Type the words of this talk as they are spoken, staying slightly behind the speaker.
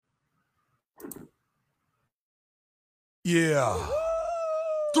Yeah.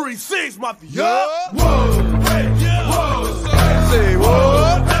 3-6, mafia. Yeah. Whoa. Hey. Yeah. Whoa. Say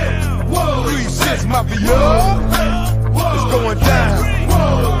what? Hey. Whoa. 3-6, mafia. Hey. It's going down.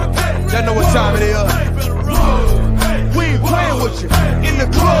 Whoa. Y'all know what time it is. We ain't playing with you. In the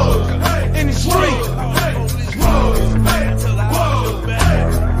club. In the street.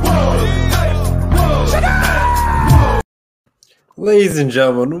 Ladies and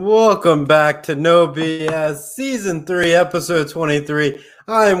gentlemen, welcome back to No BS Season 3, Episode 23.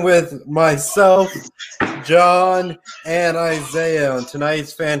 I'm with myself, John, and Isaiah on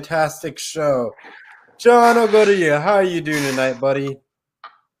tonight's fantastic show. John, I'll go to you. How are you doing tonight, buddy?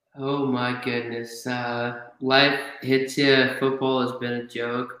 Oh my goodness. Life hits you. Football has been a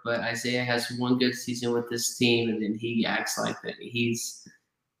joke, but Isaiah has one good season with this team, and then he acts like that. He's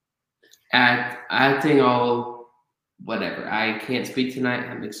acting all whatever. I can't speak tonight.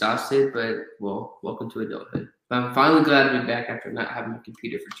 I'm exhausted, but well, welcome to adulthood. I'm finally glad to be back after not having my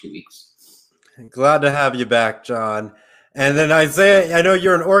computer for 2 weeks. Glad to have you back, John. And then Isaiah, I know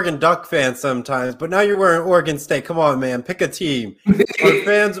you're an Oregon Duck fan sometimes, but now you're wearing Oregon State. Come on, man, pick a team. Our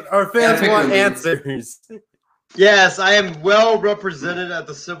fans want answers. Yes, I am well represented at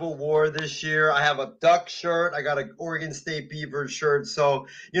the Civil War this year. I have a Duck shirt. I got an Oregon State Beaver shirt. So,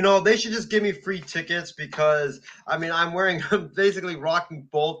 they should just give me free tickets because, I'm basically rocking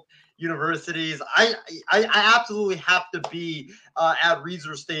both universities. I absolutely have to be at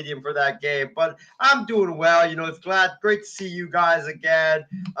Reser Stadium for that game, but I'm doing well. It's great to see you guys again.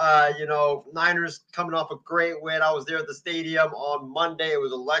 Niners coming off a great win. I was there at the stadium on Monday. It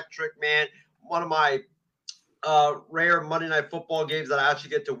was electric, man. One of my rare Monday Night Football games that I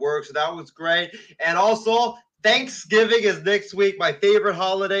actually get to work, so that was great. And also, Thanksgiving is next week. My favorite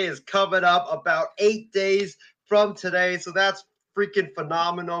holiday is coming up about 8 days from today, so that's freaking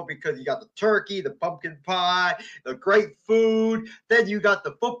phenomenal because you got the turkey, the pumpkin pie, the great food. Then you got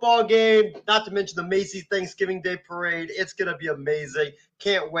the football game, not to mention the Macy's Thanksgiving Day Parade. It's going to be amazing.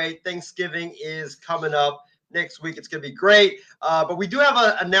 Can't wait. Thanksgiving is coming up next week. It's going to be great. But we do have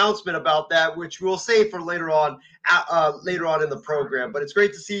an announcement about that, which we'll save for later on in the program. But it's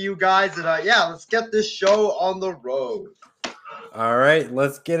great to see you guys. And let's get this show on the road. All right,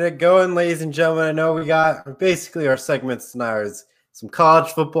 let's get it going, ladies and gentlemen. I know we got basically our segments tonight is some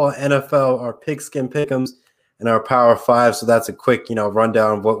college football, NFL, our pigskin pick'ems, and our Power 5. So that's a quick,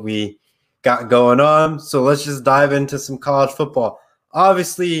 rundown of what we got going on. So let's just dive into some college football.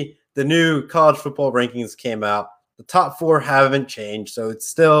 Obviously, the new college football rankings came out. The top 4 haven't changed. So it's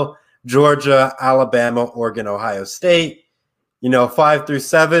still Georgia, Alabama, Oregon, Ohio State. 5 through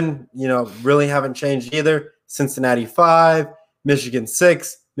 7, really haven't changed either. Cincinnati 5, Michigan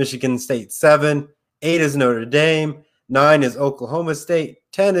 6, Michigan State 7, 8 is Notre Dame, 9 is Oklahoma State,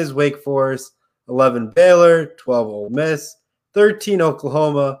 10 is Wake Forest, 11 Baylor, 12 Ole Miss, 13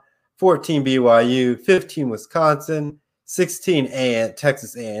 Oklahoma, 14 BYU, 15 Wisconsin, 16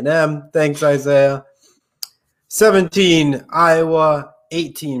 Texas A&M. Thanks, Isaiah. 17 Iowa,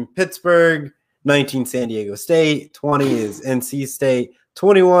 18 Pittsburgh, 19 San Diego State, 20 is NC State,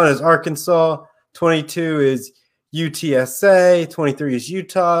 21 is Arkansas, 22 is UTSA, 23 is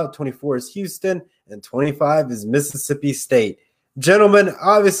Utah, 24 is Houston, and 25 is Mississippi State. Gentlemen,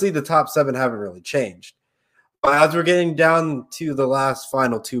 obviously the top 7 haven't really changed. But as we're getting down to the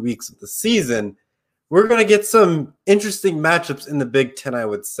final 2 weeks of the season, we're going to get some interesting matchups in the Big Ten, I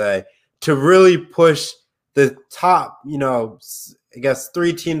would say, to really push the top,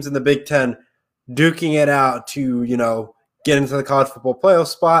 3 teams in the Big Ten duking it out to, get into the college football playoff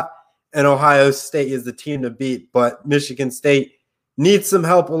spot. And Ohio State is the team to beat, but Michigan State needs some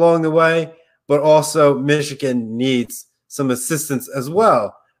help along the way, but also Michigan needs some assistance as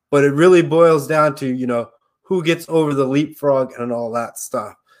well. But it really boils down to, who gets over the leapfrog and all that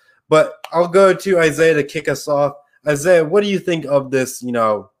stuff. But I'll go to Isaiah to kick us off. Isaiah, what do you think of this,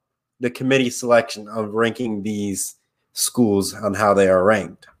 the committee selection of ranking these schools on how they are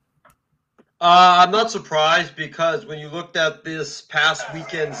ranked? I'm not surprised because when you looked at this past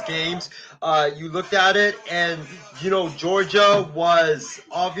weekend's games, you looked at it and, Georgia was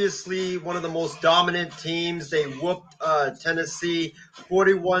obviously one of the most dominant teams. They whooped Tennessee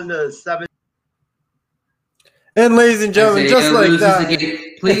 41-7. And ladies and gentlemen, just like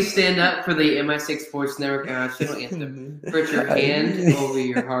that. Please stand up for the MI6 Sports Network national anthem. Put your hand over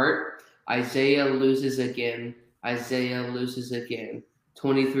your heart. Isaiah loses again. Isaiah loses again.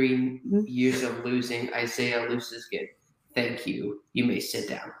 23 years of losing. Isaiah loses again. Thank you. You may sit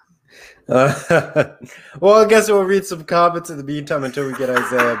down. Well, I guess we'll read some comments in the meantime until we get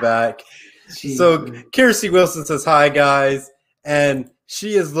Isaiah back. Jeez. So Kiersey Wilson says, hi, guys. And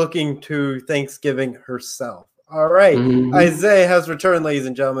she is looking to Thanksgiving herself. All right. Mhm. Isaiah has returned, ladies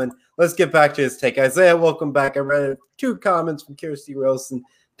and gentlemen. Let's get back to his take. Isaiah, welcome back. I read 2 comments from Kirsty Wilson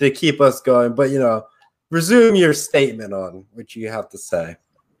to keep us going, but resume your statement on what you have to say.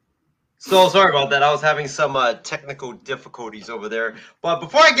 So sorry about that. I was having some technical difficulties over there. But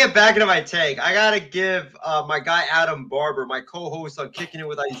before I get back into my take, I got to give my guy Adam Barber, my co-host on Kicking It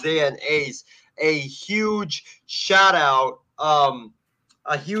with Isaiah and Ace, a huge shout out.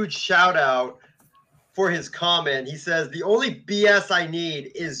 For his comment. He says, the only BS I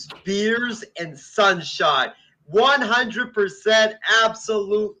need is beers and sunshine. 100%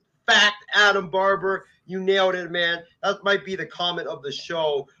 absolute fact, Adam Barber. You nailed it, man. That might be the comment of the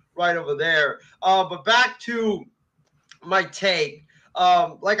show right over there. But back to my take.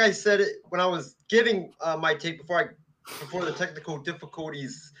 Like I said when I was giving my take before the technical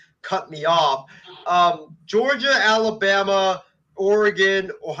difficulties cut me off. Georgia, Alabama,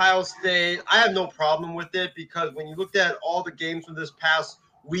 Oregon, Ohio State, I have no problem with it because when you looked at all the games from this past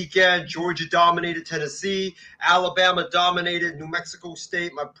weekend, Georgia dominated Tennessee, Alabama dominated New Mexico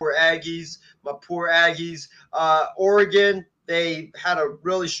State, my poor Aggies. Oregon, they had a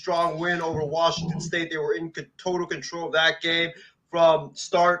really strong win over Washington State. They were in total control of that game from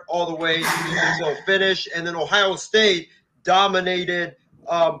start all the way to finish. And then Ohio State dominated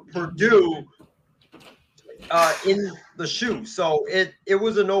Purdue in the shoe. So it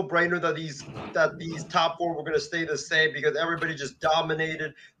was a no-brainer that these top 4 were going to stay the same because everybody just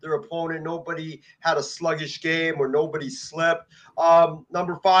dominated their opponent. Nobody had a sluggish game or nobody slept.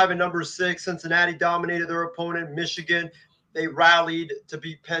 Number 5 and number 6, Cincinnati dominated their opponent. Michigan, they rallied to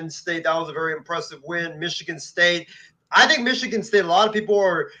beat Penn State. That was a very impressive win. Michigan State, I think Michigan State, a lot of people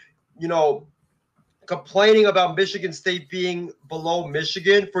are, complaining about Michigan State being below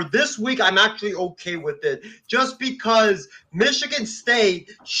Michigan. For this week, I'm actually okay with it just because Michigan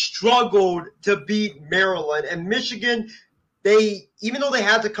State struggled to beat Maryland. And Michigan, even though they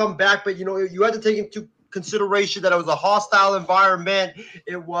had to come back, but, you had to take into consideration that it was a hostile environment.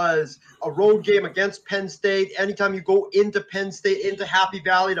 It was a road game against Penn State. Anytime you go into Penn State, into Happy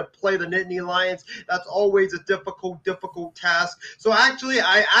Valley to play the Nittany Lions, that's always a difficult task. So I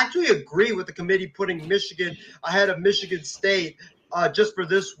actually agree with the committee putting Michigan ahead of Michigan State just for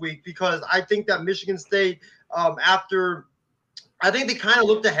this week because I think that Michigan State, I think they kind of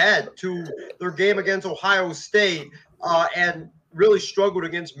looked ahead to their game against Ohio State and really struggled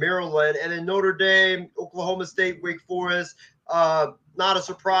against Maryland. And then Notre Dame, Oklahoma State, Wake Forest, not a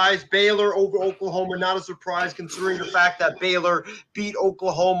surprise. Baylor over Oklahoma, not a surprise considering the fact that Baylor beat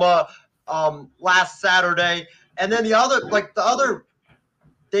Oklahoma last Saturday. And then the other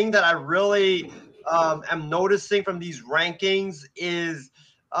thing that I really am noticing from these rankings is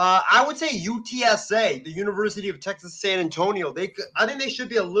I would say UTSA, the University of Texas San Antonio. I think they should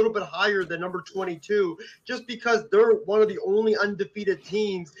be a little bit higher than number 22 just because they're one of the only undefeated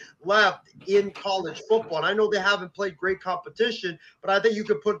teams left in college football. And I know they haven't played great competition, but I think you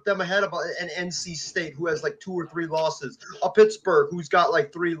could put them ahead of an NC State who has like 2 or 3 losses, a Pittsburgh who's got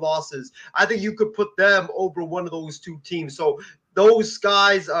like 3 losses. I think you could put them over one of those 2 teams. So those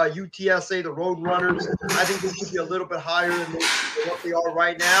guys, UTSA, the Roadrunners, I think they should be a little bit higher than what they are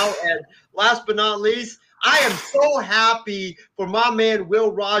right now. And last but not least, I am so happy for my man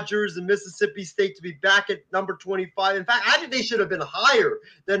Will Rogers and Mississippi State to be back at number 25. In fact, I think they should have been higher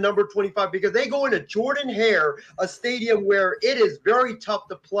than number 25 because they go into Jordan-Hare, a stadium where it is very tough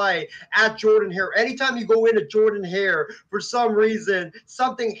to play at Jordan-Hare. Anytime you go into Jordan-Hare, for some reason,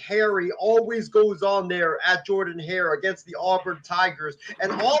 something hairy always goes on there at Jordan-Hare against the Auburn Tigers.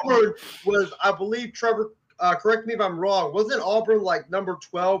 And Auburn was, I believe, Trevor, correct me if I'm wrong, wasn't Auburn like number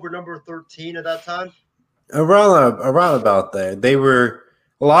 12 or number 13 at that time? Around about there. They were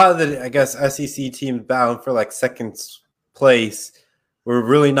a lot of the, I guess, SEC teams bound for like second place were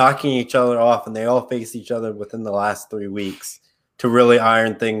really knocking each other off, and they all faced each other within the last 3 weeks to really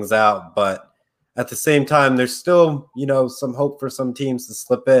iron things out. But at the same time, there's still, some hope for some teams to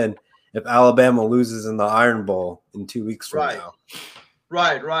slip in if Alabama loses in the Iron Bowl in 2 weeks from now.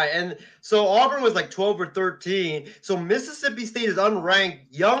 Right. And so Auburn was like 12 or 13. So Mississippi State is unranked,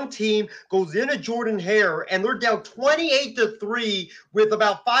 young team, goes into Jordan-Hare, and they're down 28-3 with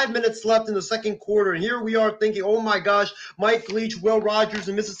about 5 minutes left in the second quarter. And here we are thinking, oh my gosh, Mike Leach, Will Rogers,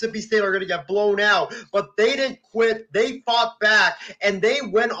 and Mississippi State are going to get blown out. But they didn't quit. They fought back, and they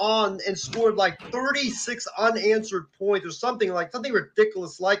went on and scored like 36 unanswered points or something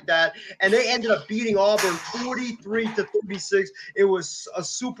ridiculous like that. And they ended up beating Auburn 43-36. It was a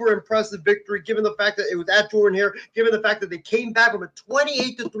super impressive victory, given the fact that it was at Jordan-Hare, given the fact that they came back from a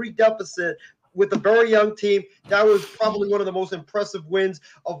 28-3 deficit with a very young team. That was probably one of the most impressive wins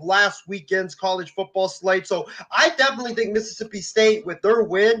of last weekend's college football slate. So I definitely think Mississippi State, with their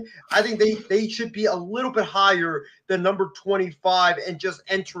win, I think they should be a little bit higher than number 25 and just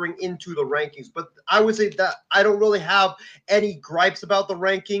entering into the rankings. But I would say that I don't really have any gripes about the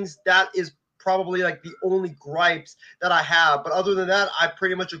rankings. That is probably like the only gripes that I have. But other than that, I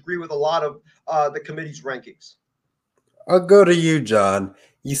pretty much agree with a lot of the committee's rankings. I'll go to you, John.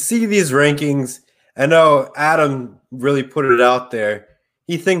 You see these rankings. I know Adam really put it out there.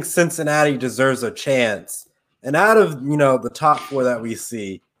 He thinks Cincinnati deserves a chance. And out of, the top 4 that we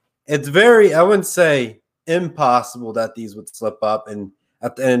see, it's very, I wouldn't say impossible that these would slip up. And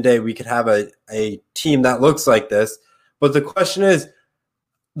at the end of the day, we could have a team that looks like this. But the question is,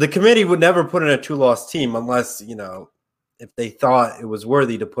 the committee would never put in a 2-loss team unless, if they thought it was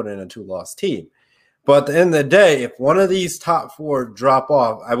worthy to put in a 2-loss team. But at the end of the day, if one of these top 4 drop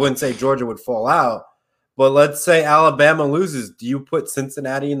off, I wouldn't say Georgia would fall out, but let's say Alabama loses. Do you put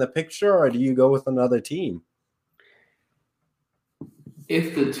Cincinnati in the picture, or do you go with another team?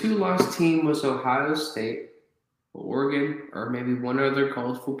 If the 2-loss team was Ohio State, Oregon, or maybe one other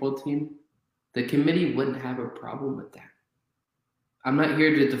college football team, the committee wouldn't have a problem with that. I'm not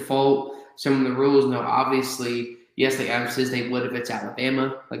here to default some of the rules. No, obviously, yes, like Adam says, they would if it's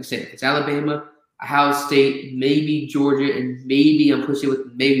Alabama. Like I said, if it's Alabama, Ohio State, maybe Georgia, and maybe I'm pushing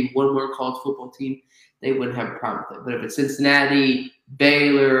with maybe one more college football team, they wouldn't have a problem with it. But if it's Cincinnati,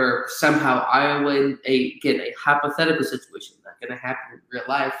 Baylor, somehow Iowa, again, a hypothetical situation, not going to happen in real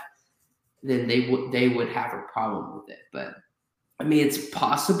life, then they would have a problem with it. But, I mean, it's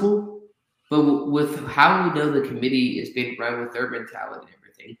possible. But with how we know the committee is being run with their mentality and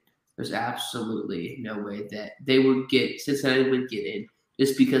everything, there's absolutely no way that Cincinnati would get in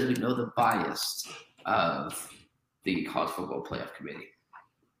just because we know the bias of the college football playoff committee.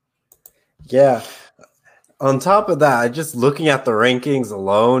 Yeah. On top of that, just looking at the rankings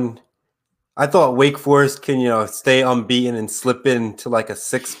alone, I thought Wake Forest can, stay unbeaten and slip into like a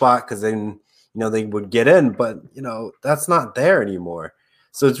 6th spot because then, they would get in. But, that's not there anymore.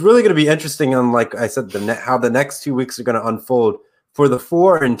 So it's really going to be interesting on, like I said, how the next 2 weeks are going to unfold for the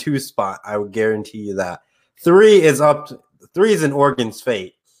 4 and 2 spot. I would guarantee you that 3 is in Oregon's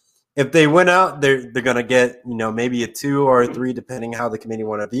fate. If they win out, they're going to get maybe a 2 or a 3, depending how the committee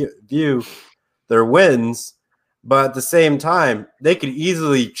want to view their wins. But at the same time, they could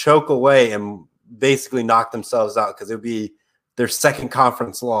easily choke away and basically knock themselves out because it would be their second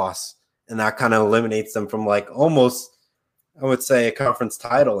conference loss, and that kind of eliminates them from like almost, I would say, a conference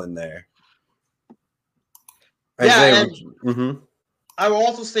title in there. Yeah, I will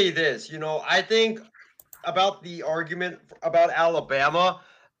also say this. I think about the argument about Alabama.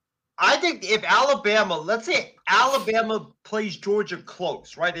 I think if Alabama, let's say Alabama plays Georgia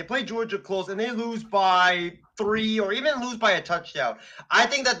close, right? They play Georgia close and they lose by 3 or even lose by a touchdown. I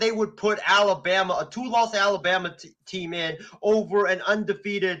think that they would put Alabama, a 2-loss Alabama team in over an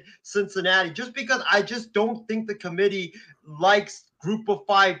undefeated Cincinnati, just because I just don't think the committee likes group of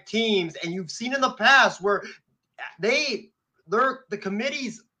 5 teams. And you've seen in the past where the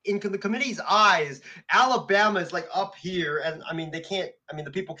committee's eyes, Alabama is like up here, and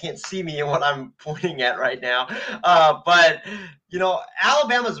the people can't see me and what I'm pointing at right now. But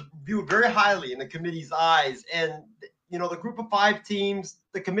Alabama's viewed very highly in the committee's eyes, and the group of 5 teams,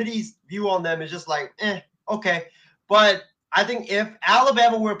 the committee's view on them is just like, okay. But I think if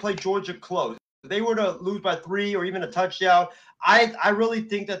Alabama were to play Georgia close, if they were to lose by 3 or even a touchdown, I really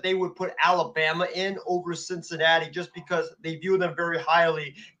think that they would put Alabama in over Cincinnati just because they view them very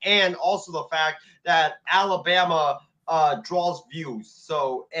highly, and also the fact that Alabama draws views.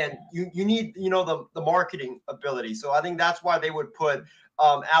 So, and you need the marketing ability. So I think that's why they would put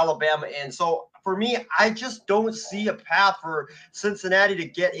Alabama in. So for me, I just don't see a path for Cincinnati to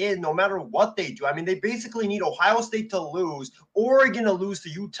get in no matter what they do. I mean, they basically need Ohio State to lose, Oregon to lose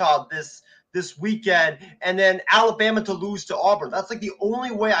to Utah this weekend, and then Alabama to lose to Auburn. That's like the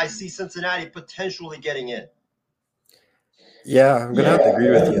only way I see Cincinnati potentially getting in. Yeah, I'm going to have to agree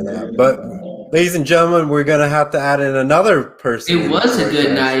with you on that. But, ladies and gentlemen, we're going to have to add in another person. It was a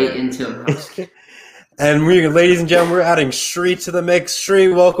good night until And ladies and gentlemen, we're adding Shree to the mix. Shree,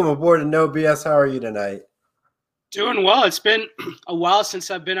 welcome aboard to No BS. How are you tonight? Doing well. It's been a while since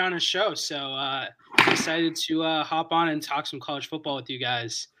I've been on a show, so excited to hop on and talk some college football with you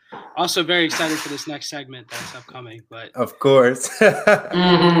guys. Also very excited for this next segment that's upcoming. But of course.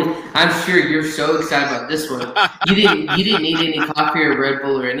 I'm sure you're so excited about this one. You didn't need any coffee or Red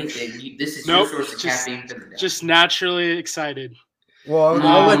Bull or anything. This is your source of caffeine for the day. Just naturally excited. Well,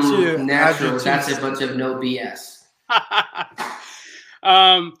 I'll let you. Natural. That's a bunch of no BS.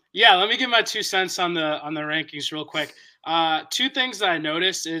 Yeah, let me give my 2 cents on the rankings real quick. 2 things that I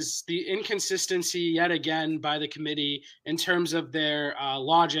noticed is the inconsistency yet again by the committee in terms of their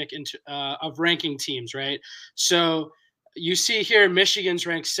logic of ranking teams, right? So you see here Michigan's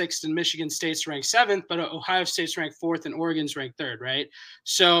ranked 6th and Michigan State's ranked 7th, but Ohio State's ranked 4th and Oregon's ranked 3rd, right?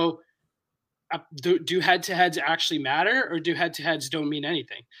 So do head-to-heads actually matter, or do head-to-heads don't mean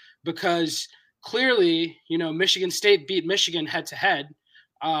anything? Because clearly, Michigan State beat Michigan head-to-head,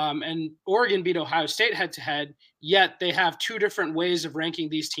 and Oregon beat Ohio State head-to-head, yet they have 2 different ways of ranking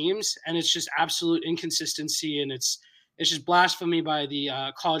these teams, and it's just absolute inconsistency, and it's just blasphemy by the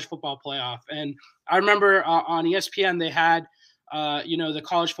college football playoff. And I remember on ESPN they had, the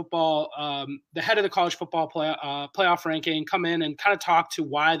college football, the head of the college football playoff ranking come in and kind of talk to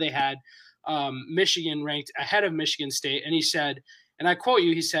why they had Michigan ranked ahead of Michigan State, and he said, and I quote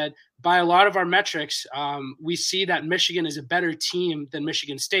you, he said, by a lot of our metrics, we see that Michigan is a better team than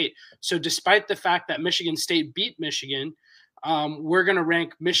Michigan State. So despite the fact that Michigan State beat Michigan, we're going to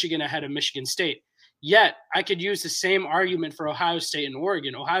rank Michigan ahead of Michigan State. Yet I could use the same argument for Ohio State and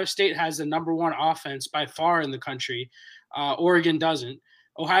Oregon. Ohio State has the number 1 offense by far in the country. Oregon doesn't.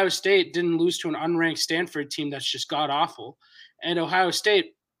 Ohio State didn't lose to an unranked Stanford team that's just god awful. And Ohio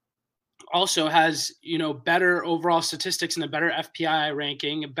State also has, better overall statistics and a better FPI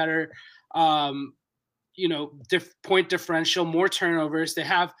ranking, a better, point differential, more turnovers.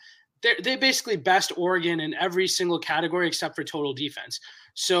 They basically best Oregon in every single category except for total defense.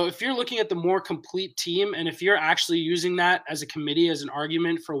 So if you're looking at the more complete team, and if you're actually using that as a committee as an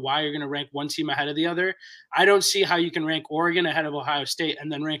argument for why you're going to rank one team ahead of the other, I don't see how you can rank Oregon ahead of Ohio State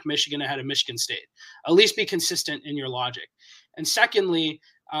and then rank Michigan ahead of Michigan State. At least be consistent in your logic. And secondly,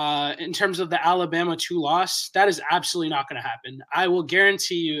 in terms of the Alabama 2 loss, that is absolutely not going to happen. I will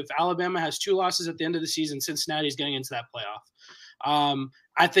guarantee you if Alabama has 2 losses at the end of the season, Cincinnati's getting into that playoff.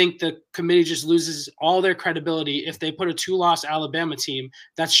 I think the committee just loses all their credibility if they put a 2-loss Alabama team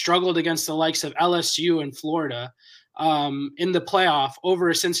that struggled against the likes of LSU and Florida in the playoff over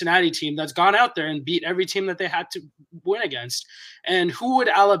a Cincinnati team that's gone out there and beat every team that they had to win against. And who would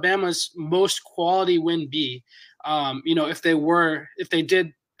Alabama's most quality win be? If they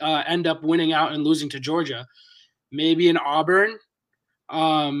did end up winning out and losing to Georgia, maybe an Auburn,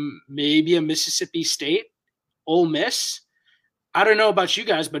 maybe a Mississippi State, Ole Miss. I don't know about you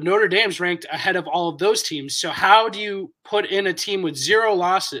guys, but Notre Dame's ranked ahead of all of those teams. So how do you put in a team with 0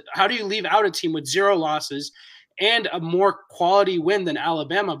 losses? How do you leave out a team with 0 losses and a more quality win than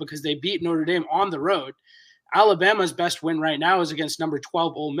Alabama because they beat Notre Dame on the road? Alabama's best win right now is against number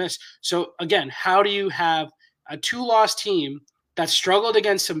 12 Ole Miss. So again, how do you have a 2-loss team that struggled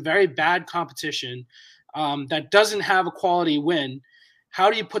against some very bad competition, that doesn't have a quality win? How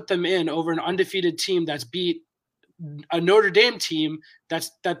do you put them in over an undefeated team that's beat a Notre Dame team that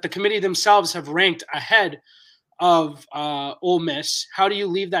the committee themselves have ranked ahead of Ole Miss? How do you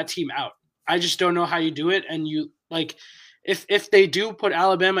leave that team out? I just don't know how you do it. And if they do put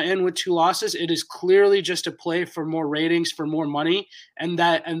Alabama in with 2 losses, it is clearly just a play for more ratings, for more money, and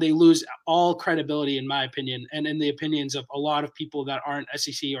they lose all credibility, in my opinion, and in the opinions of a lot of people that aren't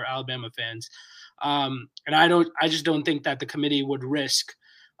SEC or Alabama fans. And I just don't think that the committee would risk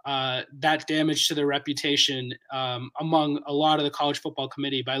that damage to their reputation among a lot of the college football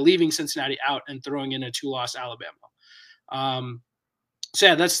committee by leaving Cincinnati out and throwing in a 2-loss Alabama. So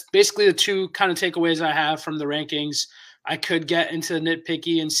yeah, that's basically the 2 kind of takeaways I have from the rankings. I could get into the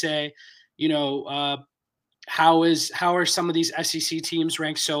nitpicky and say, how are some of these SEC teams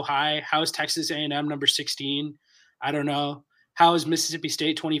ranked so high? How is Texas A&M number 16? I don't know. How is Mississippi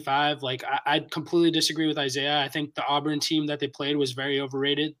State 25? I completely disagree with Isaiah. I think the Auburn team that they played was very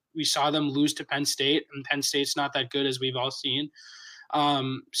overrated. We saw them lose to Penn State, and Penn State's not that good, as we've all seen.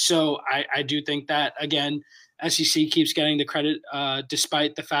 So I do think that, again, SEC keeps getting the credit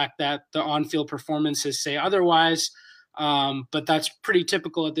despite the fact that the on-field performances say otherwise. But that's pretty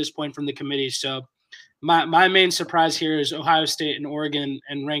typical at this point from the committee. So my main surprise here is Ohio State and Oregon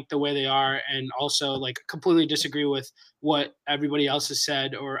and ranked the way they are, and also completely disagree with what everybody else has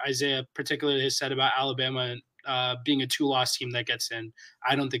said, or Isaiah particularly has said about Alabama being a 2-loss team that gets in.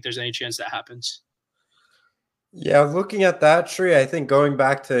 I don't think there's any chance that happens. Yeah, looking at that tree, I think going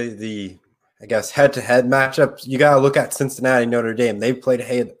back to the, head-to-head matchups, you got to look at Cincinnati, Notre Dame. They played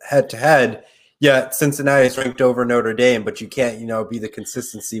head-to-head, yet Cincinnati's ranked over Notre Dame, but you can't, be the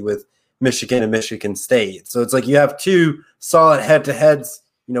consistency with Michigan and Michigan State. So it's you have 2 solid head-to-heads,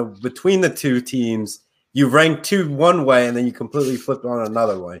 between the 2 teams. You rank 2 one way, and then you completely flip on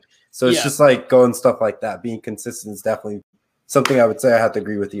another way. So it's just going stuff like that. Being consistent is definitely something I would say I have to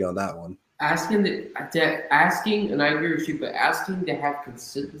agree with you on that one. asking, and I agree with you, but asking to have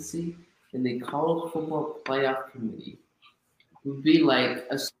consistency in the college football playoff committee would be like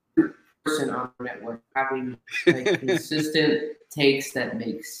a person on the network having like consistent takes that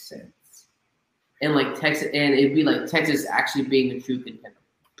make sense, and like Texas, and it'd be like Texas actually being a true contender.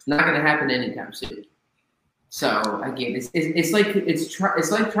 It's not going to happen anytime soon. So again, it's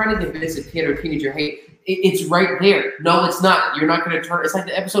like trying to convince a kid or teenager, hey, it's right there. No, it's not. You're not going to turn. It's like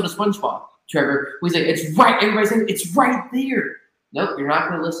the episode of SpongeBob, Trevor. He's like, it's right. Everybody's saying it's right there. Nope, you're not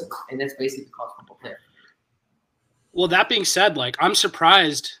going to listen, and that's basically the college football player. Well, that being said, like I'm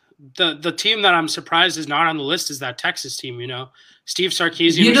surprised. The team that I'm surprised is not on the list is that Texas team. You know, Steve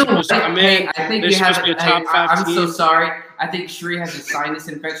Sarkisian is supposed to come in. I think They're supposed to be a top 5 team. I'm so sorry. I think Shree has a sinus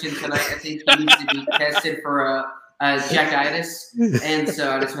infection tonight. I think he needs to be tested for a jackeitis, and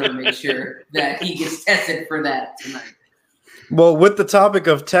so I just want to make sure that he gets tested for that tonight. Well, with the topic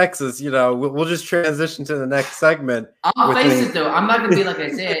of Texas, you know, we'll just transition to the next segment. I'll face it, though. I'm not going to be like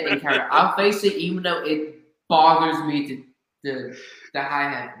Isaiah and Carter. I'll face it, even though it bothers me to the high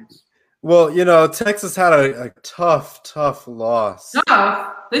heavens. Well, you know, Texas had a tough loss.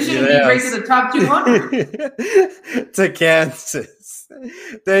 Tough? They shouldn't be ranked in the top 200. To Kansas.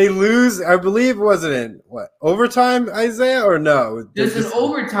 They lose, I believe, was it in, overtime, Isaiah, or no? There's an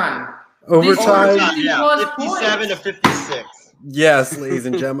overtime. Overtime? Yeah, 57 to 56. Yes, ladies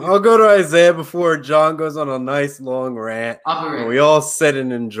and gentlemen. I'll go to Isaiah before John goes on a nice long rant. And we all sit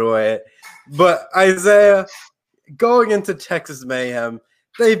and enjoy it. But Isaiah, going into Texas Mayhem,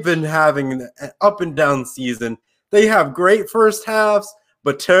 they've been having an up and down season. They have great first halves,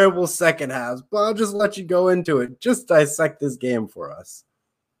 but terrible second halves. But I'll just let you go into it. Just dissect this game for us.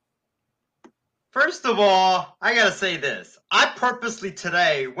 First of all, I gotta say this. I purposely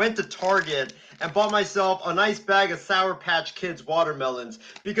today went to Target and bought myself a nice bag of Sour Patch Kids watermelons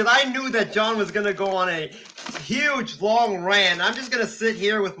because I knew that John was gonna go on a huge long rant. I'm just gonna sit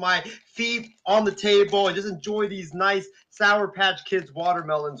here with my feet on the table and just enjoy these nice Sour Patch Kids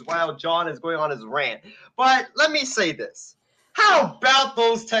watermelons while John is going on his rant. But let me say this. How about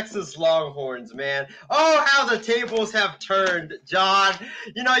those Texas Longhorns, man? Oh, how the tables have turned, John.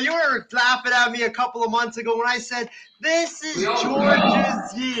 You know, you were laughing at me a couple of months ago when I said, this is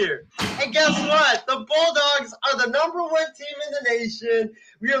Georgia's year. And guess what? The Bulldogs are the #1 team in the nation.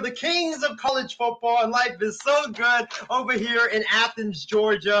 We are the kings of college football, and life is so good over here in Athens,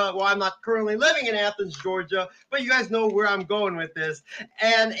 Georgia. Well, I'm not currently living in Athens, Georgia, but you guys know where I'm going with this.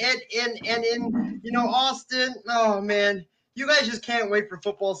 And in you know, Austin, oh, man. You guys just can't wait for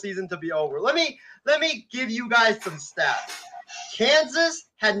football season to be over. Let me give you guys some stats. Kansas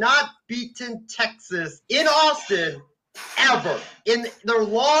had not beaten Texas in Austin ever in their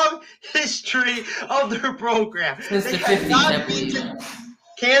long history of their program. Kansas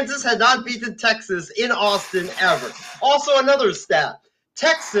had not beaten Texas in Austin ever. Also, another stat.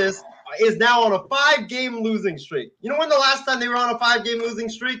 Texas is now on a 5-game losing streak. You know when the last time they were on a 5-game losing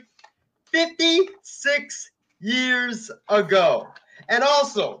streak? 56 years ago. And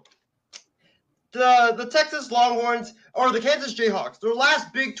also, the Texas Longhorns, or the Kansas Jayhawks, their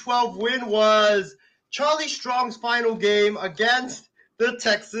last Big 12 win was Charlie Strong's final game against the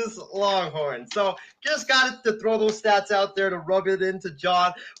Texas Longhorns. So just got to throw those stats out there to rub it into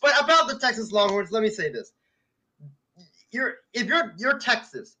John. But about the Texas Longhorns, let me say this. If you're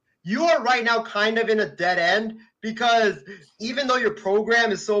Texas, you are right now kind of in a dead end because even though your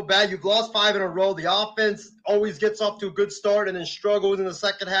program is so bad, you've lost 5 in a row. The offense always gets off to a good start and then struggles in the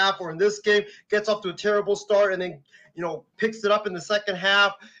second half, or in this game, gets off to a terrible start and then, you know, picks it up in the second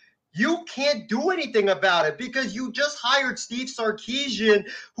half. You can't do anything about it because you just hired Steve Sarkisian,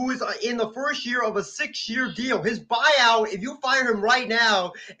 who is in the first year of a 6-year deal. His buyout, if you fire him right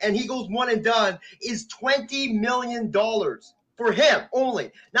now and he goes one and done, is $20 million. For him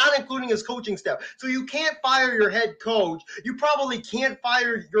only, not including his coaching staff. So you can't fire your head coach. You probably can't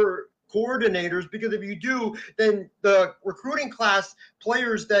fire your coordinators because if you do, then the recruiting class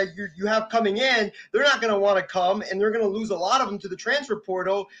players that you have coming in, they're not going to want to come, and they're going to lose a lot of them to the transfer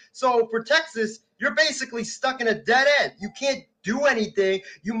portal. So for Texas, you're basically stuck in a dead end. You can't do anything.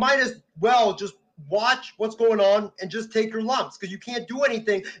 You might as well just watch what's going on and just take your lumps because you can't do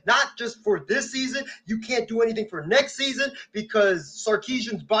anything, not just for this season. You can't do anything for next season because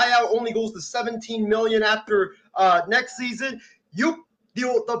Sarkisian's buyout only goes to $17 million after next season.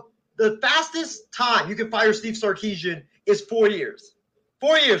 The fastest time you can fire Steve Sarkisian is 4 years.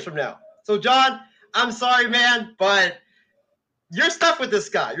 4 years from now. So, John, I'm sorry, man, but you're stuck with this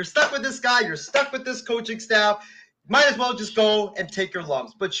guy. You're stuck with this guy. You're stuck with this coaching staff. Might as well just go and take your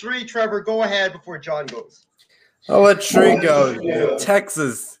lumps. But Shree, Trevor, go ahead before John goes. I'll let Shree go.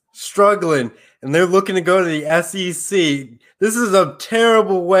 Texas struggling, and they're looking to go to the SEC. This is a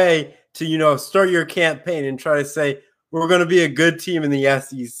terrible way to, start your campaign and try to say we're going to be a good team in the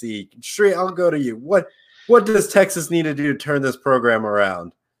SEC. Shree, I'll go to you. What does Texas need to do to turn this program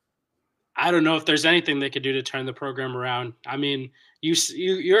around? I don't know if there's anything they could do to turn the program around. I mean,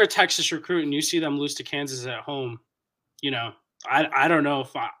 you're a Texas recruit and you see them lose to Kansas at home. I don't know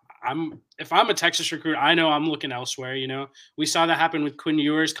if I'm a Texas recruit, I know I'm looking elsewhere. We saw that happen with Quinn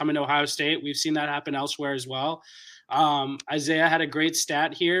Ewers coming to Ohio State. We've seen that happen elsewhere as well. Isaiah had a great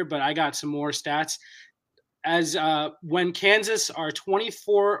stat here, but I got some more stats. As when Kansas are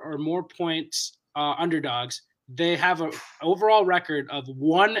 24 or more points underdogs, they have an overall record of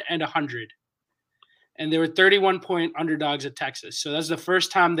 1-100, and they were 31-point underdogs at Texas. So that's the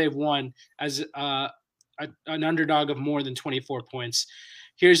first time they've won as an underdog of more than 24 points.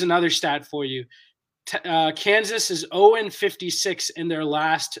 Here's another stat for you. Kansas is 0-56 in their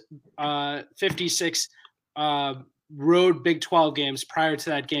last 56 road Big 12 games prior to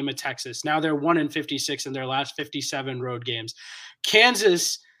that game at Texas. Now they're 1-56 in their last 57 road games.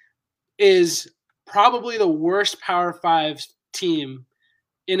 Kansas is probably the worst Power 5 team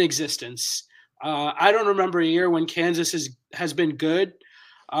in existence. I don't remember a year when Kansas has been good.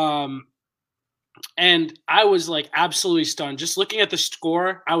 And I was like absolutely stunned. Just looking at the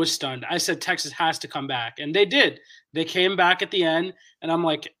score, I was stunned. I said Texas has to come back. And they did. They came back at the end. And I'm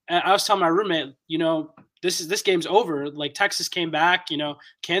like, I was telling my roommate, this game's over. Like Texas came back,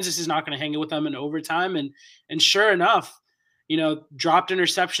 Kansas is not going to hang it with them in overtime. And sure enough, dropped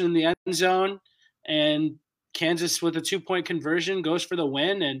interception in the end zone, and Kansas with a 2-point conversion goes for the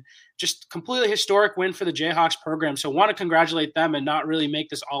win, and just completely historic win for the Jayhawks program. So want to congratulate them and not really make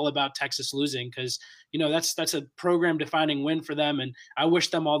this all about Texas losing, because, that's a program defining win for them. And I wish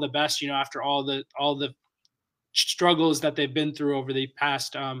them all the best, after all the struggles that they've been through over the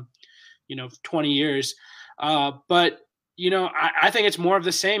past, 20 years. But I think it's more of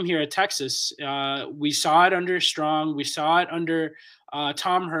the same here at Texas. We saw it under Strong. We saw it under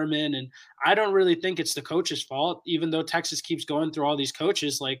Tom Herman. And I don't really think it's the coach's fault, even though Texas keeps going through all these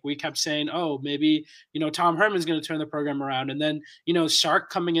coaches. Like we kept saying, oh, maybe, Tom Herman's going to turn the program around. And then, Sark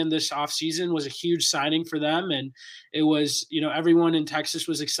coming in this offseason was a huge signing for them. And it was, everyone in Texas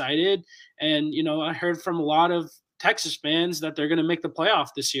was excited. And, I heard from a lot of Texas fans that they're going to make the playoff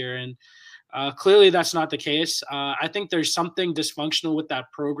this year. And clearly that's not the case. I think there's something dysfunctional with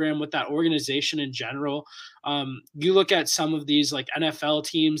that program, with that organization in general. You look at some of these like NFL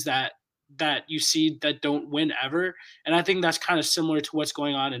teams that you see that don't win ever. And I think that's kind of similar to what's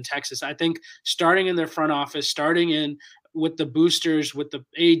going on in Texas. I think starting in their front office, starting in with the boosters, with the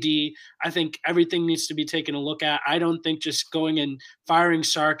AD, I think everything needs to be taken a look at. I don't think just going and firing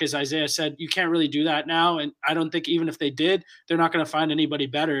Sark, as Isaiah said, you can't really do that now. And I don't think even if they did, they're not going to find anybody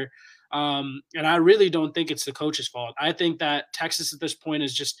better. And I really don't think it's the coach's fault. I think that Texas at this point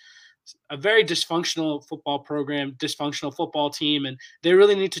is just a very dysfunctional football program, dysfunctional football team, and they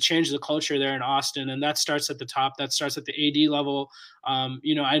really need to change the culture there in Austin. And that starts at the top. That starts at the AD level.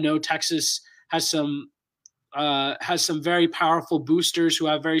 I know Texas has some very powerful boosters who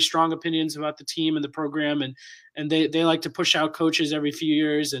have very strong opinions about the team and the program, and they like to push out coaches every few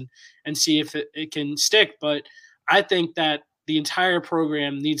years and see if it can stick. But I think that the entire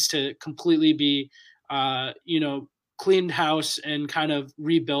program needs to completely be, cleaned house and kind of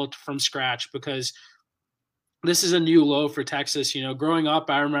rebuilt from scratch, because this is a new low for Texas. Growing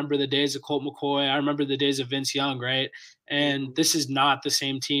up, I remember the days of Colt McCoy. I remember the days of Vince Young, right? And this is not the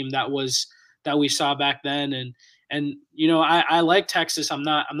same team that we saw back then. And I like Texas. I'm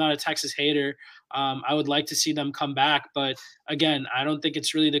not a Texas hater. I would like to see them come back, but again, I don't think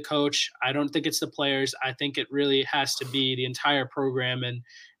it's really the coach. I don't think it's the players. I think it really has to be the entire program.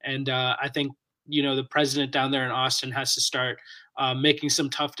 And I think, the president down there in Austin has to start making some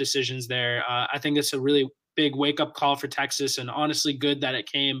tough decisions there. I think it's a really big wake-up call for Texas, and honestly good that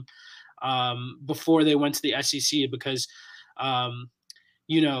it came before they went to the SEC, because,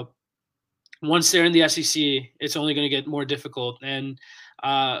 once they're in the SEC, it's only going to get more difficult. And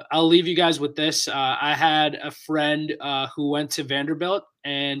I'll leave you guys with this. I had a friend who went to Vanderbilt,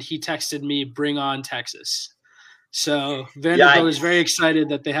 and he texted me, "Bring on Texas." So Vanderbilt is very excited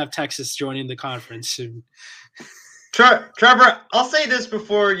that they have Texas joining the conference soon. Trevor, I'll say this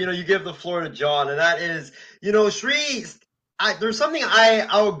before you give the floor to John, and that is, Shree. There's something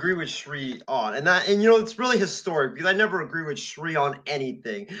I'll agree with Shree on, and it's really historic, because I never agree with Shree on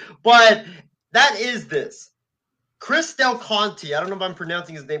anything, but that is this. Chris Del Conte, I don't know if I'm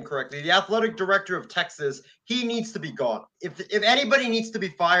pronouncing his name correctly, the athletic director of Texas, he needs to be gone. If anybody needs to be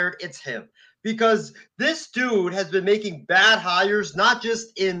fired, it's him. because this dude has been making bad hires, not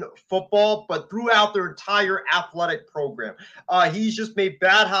just in football, but throughout their entire athletic program. He's just made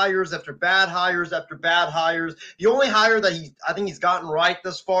bad hires after bad hires after bad hires. The only hire that I think he's gotten right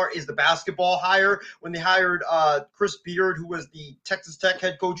thus far is the basketball hire, when they hired Chris Beard, who was the Texas Tech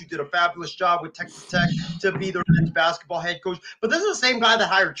head coach, who did a fabulous job with Texas Tech, to be their men's basketball head coach. But this is the same guy that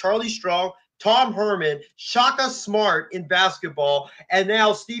hired Charlie Strong, Tom Herman, Shaka Smart in basketball, and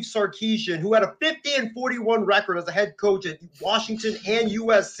now Steve Sarkisian, who had a 50-41 record as a head coach at Washington and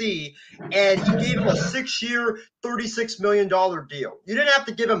USC, and he gave him a 6-year, $36 million deal. You didn't have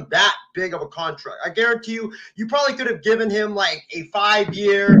to give him that big of a contract. I guarantee you, you probably could have given him like a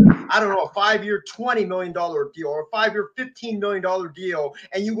 5-year, $20 million deal, or a 5-year, $15 million deal,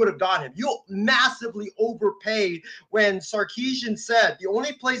 and you would have got him. You massively overpaid when Sarkisian said the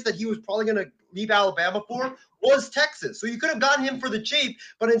only place that he was probably going to leave Alabama for was Texas. So you could have gotten him for the cheap,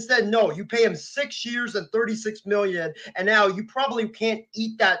 but instead, no, you pay him 6 years and $36 million, and now you probably can't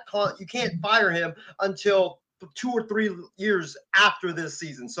eat that. You can't fire him until 2 or 3 years after this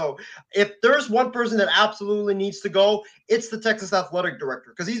season. So if there's one person that absolutely needs to go, it's the Texas athletic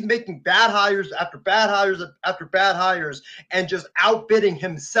director, because he's making bad hires after bad hires after bad hires, and just outbidding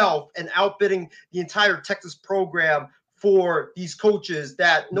himself and outbidding the entire Texas program for these coaches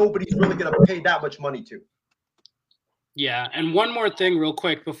that nobody's really going to pay that much money to. Yeah, and one more thing real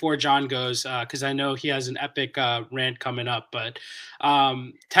quick before John goes, because I know he has an epic rant coming up, but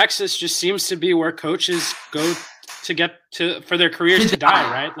Texas just seems to be where coaches go to get to for their careers to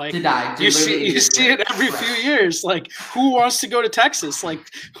die, right? Like to die. You see it every few years. Like, who wants to go to Texas? Like,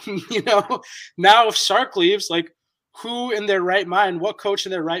 now if Sark leaves, like, who in their right mind, what coach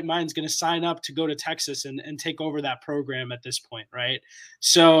in their right mind is going to sign up to go to Texas and take over that program at this point, right?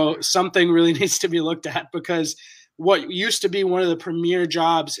 So something really needs to be looked at, because what used to be one of the premier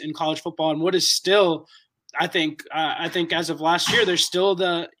jobs in college football, and what is still, I think as of last year, they're still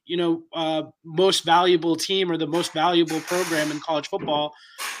the most valuable team or the most valuable program in college football.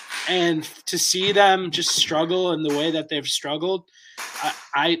 And to see them just struggle in the way that they've struggled,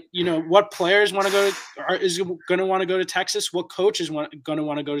 what players want to go is going to want to go to Texas? What coach is going to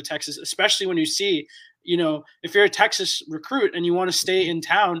want to go to Texas? Especially when you see, if you're a Texas recruit and you want to stay in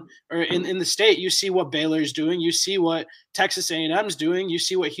town or in the state, you see what Baylor's doing, you see what Texas A&M's doing, you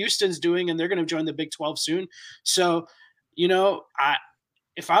see what Houston's doing, and they're going to join the Big 12 soon. So,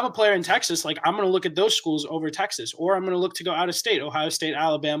 if I'm a player in Texas, like, I'm going to look at those schools over Texas, or I'm going to look to go out of state, Ohio State,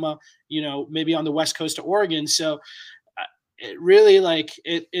 Alabama, maybe on the West Coast of Oregon. So it really, like,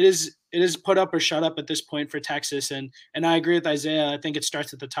 it is put up or shut up at this point for Texas. And I agree with Isaiah. I think it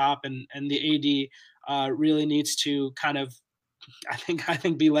starts at the top, and the AD really needs to kind of, I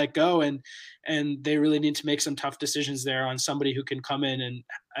think be let go, and they really need to make some tough decisions there on somebody who can come in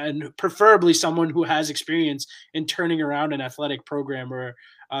and preferably someone who has experience in turning around an athletic program, or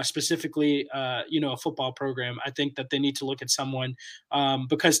specifically, a football program. I think that they need to look at someone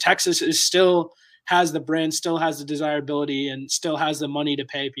because Texas is still has the brand, still has the desirability, and still has the money to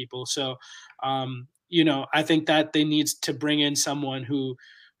pay people. So, I think that they need to bring in someone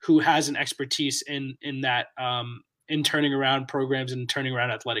who has an expertise in that, in turning around programs and turning around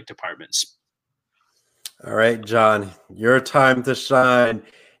athletic departments. All right, John, your time to shine.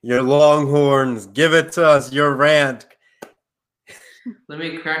 Your Longhorns, give it to us, your rant. Let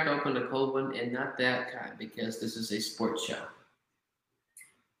me crack open a cold one, and not that kind, because this is a sports show.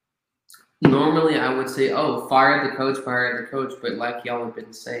 Normally, I would say, fire the coach. But like y'all have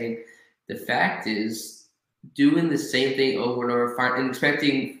been saying, the fact is, doing the same thing over and over and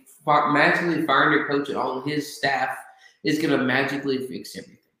expecting magically firing your coach and all his staff is going to magically fix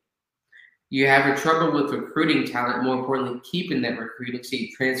everything. You have a trouble with recruiting talent, more importantly, keeping that recruiting. So you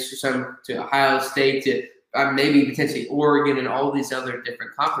transfer some to Ohio State, to maybe potentially Oregon and all these other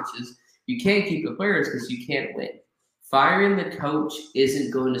different conferences. You can't keep the players because you can't win. Firing the coach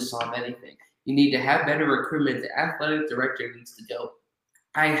isn't going to solve anything. You need to have better recruitment. The athletic director needs to go.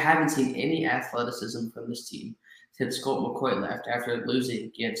 I haven't seen any athleticism from this team since Colt McCoy left after losing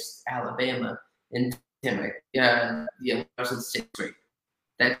against Alabama in the 6th grade.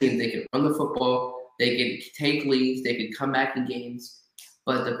 That team, they could run the football, they could take leads, they could come back in games.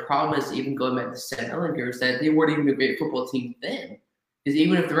 But the problem is, even going back to Sam Ehlinger, is that they weren't even a great football team then. Because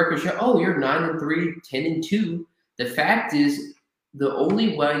even if the record show, you're 9-3, 10-2, the fact is, the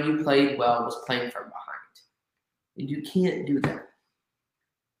only way you played well was playing from behind. And you can't do that.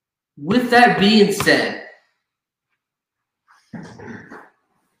 With that being said,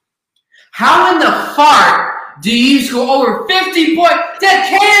 how in the heart do you score over 50 points to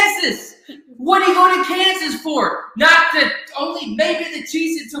Kansas? What are you going to Kansas for? Not to only maybe the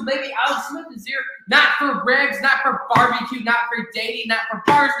Chiefs until maybe Alex Smith is here. Not for ribs, not for barbecue, not for dating, not for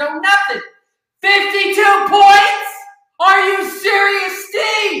bars, no nothing. 52 points? Are you serious,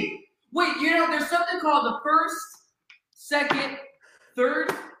 Steve? Wait, there's something called the first, second,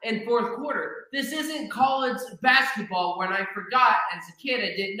 third, and fourth quarter. This isn't college basketball when I forgot as a kid,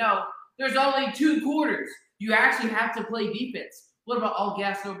 I didn't know. There's only 2 quarters. You actually have to play defense. What about all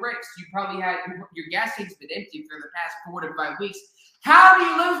gas, no breaks? You probably had your gas tank's been empty for the past 4 to 5 weeks. How do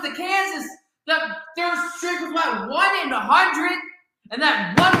you lose to Kansas? Their streak was what, 1 in 100? And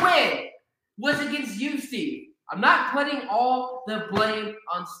that one win was against you, Steve. I'm not putting all the blame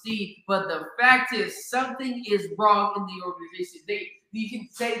on Steve, but the fact is something is wrong in the organization. You can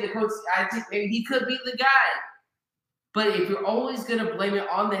say the coach, I think maybe he could be the guy. But if you're always going to blame it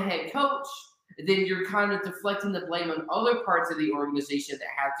on the head coach, then you're kind of deflecting the blame on other parts of the organization that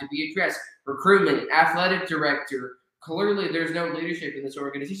have to be addressed. Recruitment, athletic director. Clearly, there's no leadership in this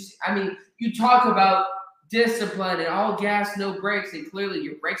organization. I mean, you talk about discipline and all gas, no breaks, and clearly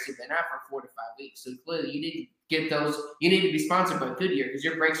your breaks have been out for 4 to 5 weeks. So clearly, you need to get those. You need to be sponsored by Goodyear because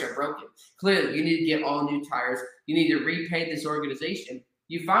your brakes are broken. Clearly, you need to get all new tires. You need to repaint this organization.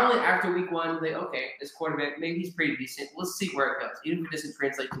 You finally, after week 1, say, okay, this quarterback, maybe he's pretty decent. Let's see where it goes, even if it doesn't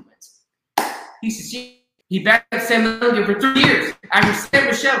translate to wins. He backed Sam Milligan for 3 years after Sam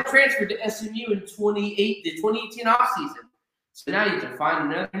Michelle transferred to SMU in the 2018 offseason. So now you have to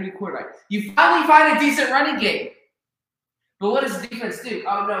find another new quarterback. You finally find a decent running game. But what does the defense do?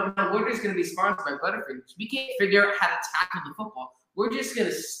 Oh, no, we're just going to be sponsored by Butterfingers. We can't figure out how to tackle the football. We're just going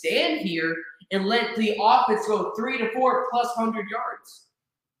to stand here and let the offense go 3 to 4 plus 100 yards.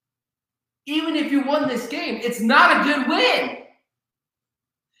 Even if you won this game, it's not a good win.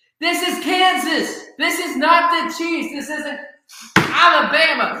 This is Kansas. This is not the Chiefs. This isn't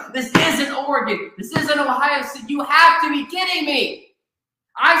Alabama. This isn't Oregon. This isn't Ohio State. You have to be kidding me.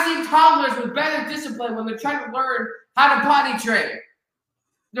 I've seen toddlers with better discipline when they're trying to learn how to potty train.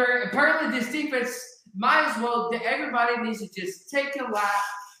 Apparently, this defense might as well, everybody needs to just take a lap,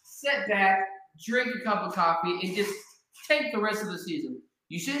 sit back, drink a cup of coffee, and just take the rest of the season.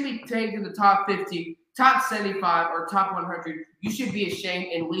 You shouldn't be taking the top 50, top 75, or top 100. You should be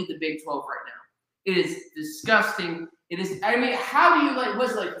ashamed and lead the Big 12 right now. It is disgusting. It is. I mean, how do you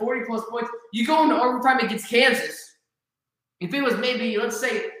what's it like 40 plus points? You go into overtime against Kansas. If it was maybe, let's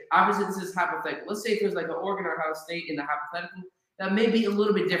say, obviously this is hypothetical. Let's say if it was like an Oregon or Ohio State in the hypothetical, that may be a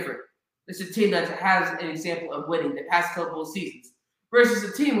little bit different. It's a team that has an example of winning the past couple of seasons versus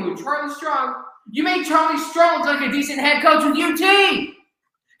a team who Charlie Strong. You made Charlie Strong look like a decent head coach with UT.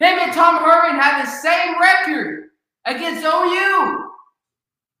 Him and Tom Herman had the same record against OU.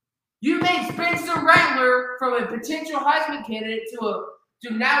 You made Spencer Rattler from a potential Heisman candidate to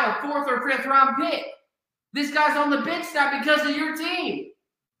now a 4th or 5th round pick. This guy's on the bench now because of your team.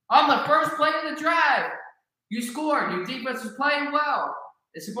 On the first play of the drive, you scored. Your defense is playing well.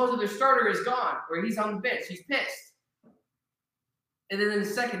 And supposedly their starter is gone, or he's on the bench. He's pissed. And then in the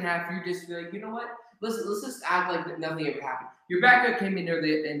second half, you're just like, you know what? Let's just act like nothing ever happened. Your backup came in near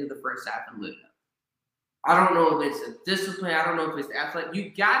the end of the first half and lit up. I don't know if it's a discipline. I don't know if it's athletic.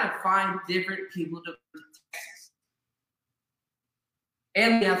 You got to find different people to Texas.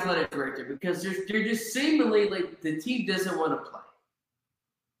 And the athletic director, because they're just seemingly like the team doesn't want to play.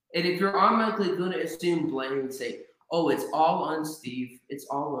 And if you're automatically going to assume blame and say, oh, it's all on Steve,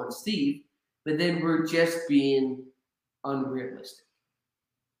 but then we're just being unrealistic.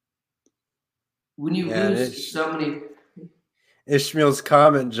 When you lose so many. Ishmael's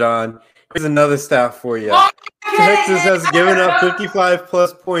comment, John. Here's another stat for you. Texas has given up 55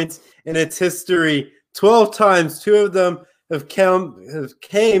 plus points in its history 12 times. 2 of them have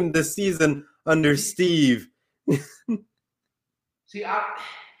came this season under Steve. See,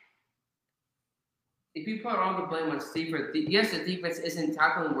 if you put all the blame on Steve, yes, the defense isn't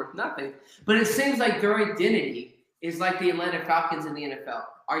tackling worth nothing, but it seems like their identity is like the Atlanta Falcons in the NFL.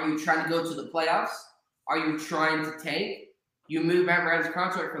 Are you trying to go to the playoffs? Are you trying to tank? You move Matt Ryan's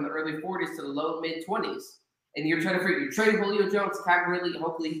contract from the early 40s to the low mid-20s, and you're trying to figure. You trade Julio Jones, Pat Gurley,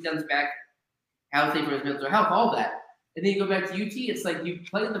 hopefully he comes back healthy for his mental health, all that, and then you go back to UT. It's like you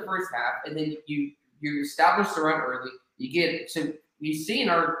play in the first half, and then you establish the run early. You've seen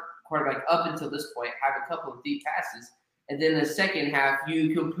our quarterback up until this point have a couple of deep passes, and then the second half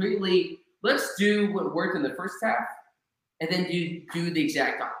you completely let's do what worked in the first half, and then you do the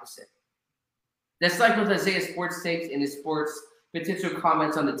exact opposite. That's like with Isaiah Sports takes and his sports potential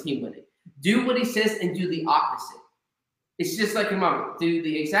comments on the team winning. Do what he says and do the opposite. It's just like your mom. Do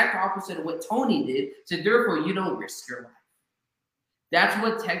the exact opposite of what Tony did, so therefore you don't risk your life. That's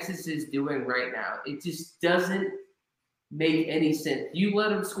what Texas is doing right now. It just doesn't make any sense. You let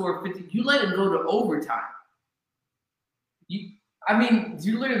them score 50. You let them go to overtime. You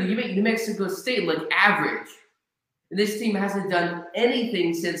make New Mexico State look average. And this team hasn't done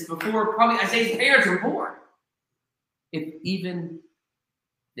anything since before probably Isaiah's parents were born. If even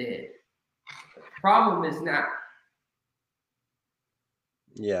then. The problem is now.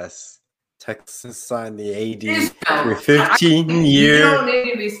 Yes. Texas signed the AD Ismail, for 15-year, You don't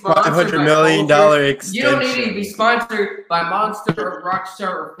need to be sponsored $500 by million Culture. extension. You don't need to be sponsored by Monster or Rockstar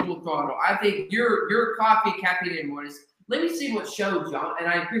or Full Throttle. I think your coffee caffeinated mornings. Let me see what show John, and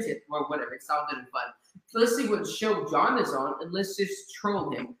I appreciate it, or whatever, it's all good and fun. So let's see what show John is on, and let's just troll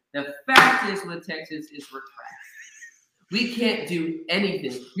him. The fact is with Texas is we're trash. We can't do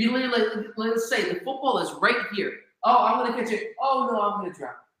anything. We literally, let's say the football is right here. Oh, I'm going to catch it. Oh, no, I'm going to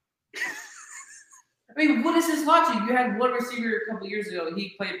drop it. I mean, what is his logic? You had one receiver a couple years ago.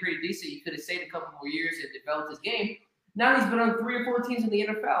 He played pretty decent. You could have stayed a couple more years and developed his game. Now he's been on 3 or 4 teams in the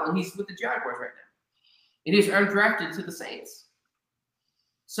NFL, and he's with the Jaguars right now. And he's undrafted to the Saints.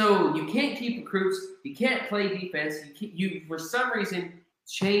 So you can't keep recruits. You can't play defense. You for some reason,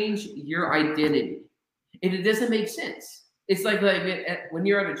 change your identity. And it doesn't make sense. It's like when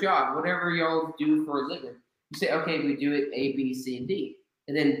you're at a job, whatever y'all do for a living, you say, okay, we do it A, B, C, and D.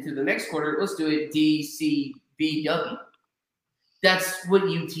 And then to the next quarter, let's do it D, C, B, W. That's what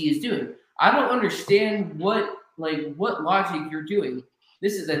UT is doing. I don't understand what logic you're doing.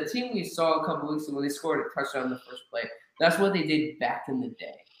 This is a team we saw a couple weeks ago when they scored a touchdown in the first play. That's what they did back in the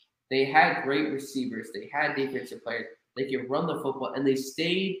day. They had great receivers. They had defensive players. They could run the football, and they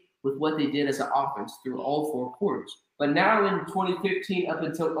stayed with what they did as an offense through all 4 quarters. But now in 2015 up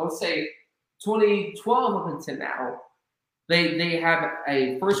until, let's say, 2012 up until now, they have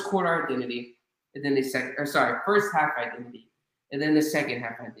a first quarter identity, and then first half identity, and then the second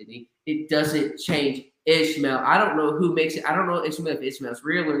half identity. It doesn't change. Ishmael, I don't know who makes it. I don't know Ishmael if Ishmael's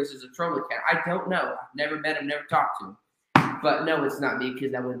real or this is a troll account. I don't know. I've never met him, never talked to him. But no, it's not me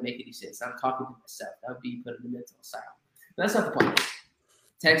because that wouldn't make any sense. I'm talking to myself. That would be put in the mental asylum. That's not the point.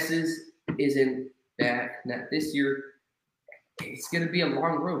 Texas isn't back. Now, this year, it's going to be a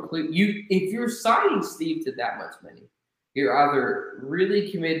long road. If you're signing Steve to that much money, you're either really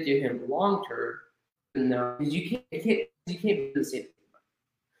committed to him long term, no, because you can't do the same thing.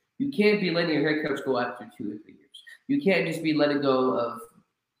 You can't be letting your head coach go after 2 or 3 years. You can't just be letting go of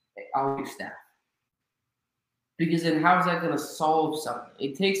all your staff. Because then how is that going to solve something?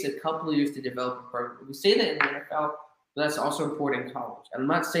 It takes a couple of years to develop a program. We say that in the NFL, but that's also important in college. I'm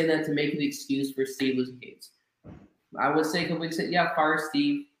not saying that to make an excuse for Steve losing games. I would say a couple weeks ago, yeah, fire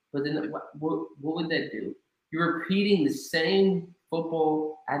Steve, but then what would that do? You're repeating the same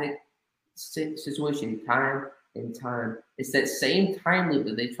football addict situation time and time. It's that same time loop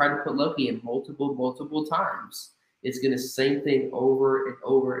that they try to put Loki in multiple times. It's going to same thing over and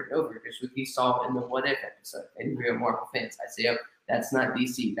over and over. Just what we saw in the What If episode. And real Marvel fans, I say, oh, that's not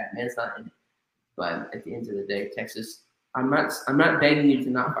DC. Batman's not in it. But at the end of the day, Texas, I'm not begging you to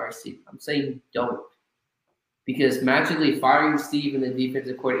not fire Steve. I'm saying don't. Because magically firing Steve in the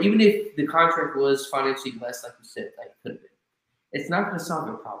defensive coordinator, even if the contract was financially less, like you said, like it could have been, it's not going to solve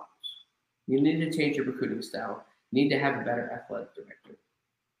your problems. You need to change your recruiting style. You need to have a better athletic director.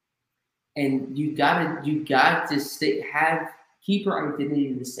 And you got to keep your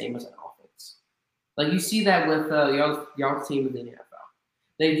identity the same as an offense. Like you see that with y'all's team in the NFL.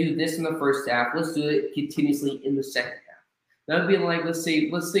 They do this in the first half. Let's do it continuously in the second half. That would be like let's say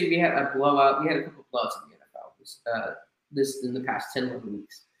we had a blowout. We had a couple of blowouts in the NFL this in the past 10, 11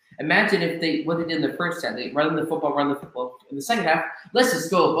 weeks. Imagine if what they did in the first half, they run the football. In the second half, let's just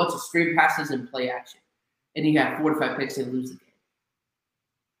go a bunch of screen passes and play action. And you have 4 to 5 picks and lose the game.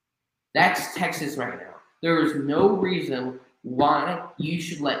 That's Texas right now. There is no reason why you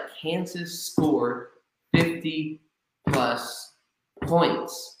should let Kansas score 50-plus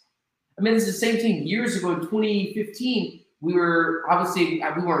points. I mean, it's the same thing years ago in 2015. We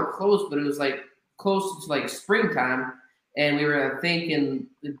weren't close, but it was like close to like springtime. And we were, I think, in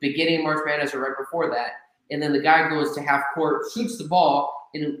the beginning of March Madness or right before that. And then the guy goes to half court, shoots the ball,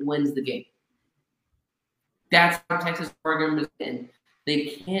 and wins the game. That's how Texas program is in. They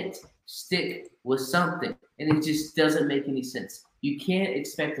can't stick with something, and it just doesn't make any sense. You can't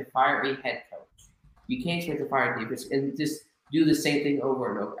expect to fire a head coach. You can't expect to fire a defense and just do the same thing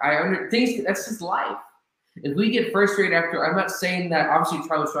over and over. That's just life. If we get frustrated after, I'm not saying that obviously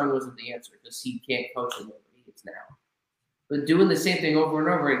Charlie Strong wasn't the answer because he can't coach the way he is now. But doing the same thing over and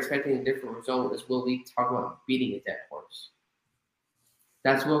over and expecting a different result is what we talk about beating a dead horse.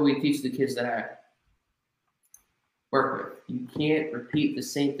 That's what we teach the kids that work with. You can't repeat the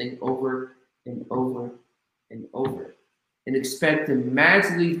same thing over and over and over and expect to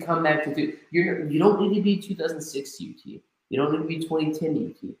magically come back to do. You don't need to be 2006 UT. You don't need to be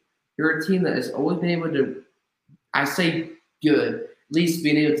 2010 UT. You're a team that has always been able to, I say good, at least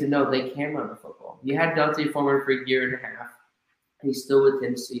being able to know they can run the football. You had Dante Foreman for a year and a half. He's still with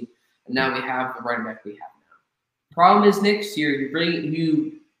Tennessee. And now we have the running back we have now. Problem is next year,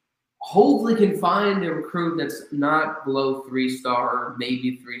 you hopefully can find a recruit that's not below 3-star or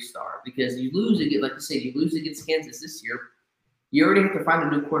maybe 3-star, because you lose again, like you said, you lose against Kansas this year. You already have to find a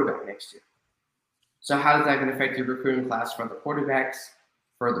new quarterback next year. So how is that going to affect your recruiting class for the quarterbacks,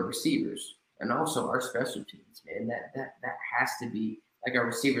 for the receivers, and also our special teams, man? That has to be like our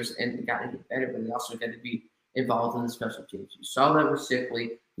receivers and got to get better, but they also got to be involved in the special teams. You saw that with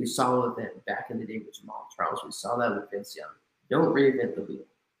Shipley. We saw that back in the day with Jamal Charles. We saw that with Vince Young. Don't reinvent the wheel.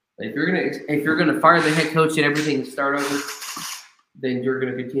 If you're gonna fire the head coach and everything and start over, then you're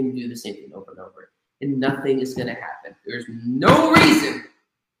gonna continue to do the same thing over and over, and nothing is gonna happen. There's no reason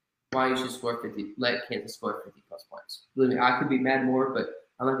why you should let Kansas score 50+ points. Believe me, I could be mad more, but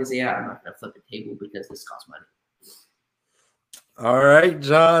I'm not gonna say, I'm not gonna flip the table because this costs money. All right,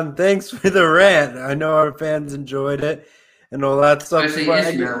 John. Thanks for the rant. I know our fans enjoyed it and all that stuff.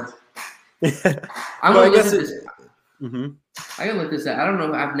 Especially Ishmael. I'm Well, gonna look at this. Mm-hmm. I gotta look this up. I don't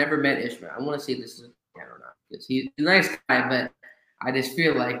know. I've never met Ishmael. I want to see if this is I don't know, because he's a nice guy, but I just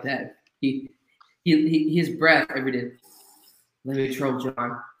feel like that his breath every day. Let me troll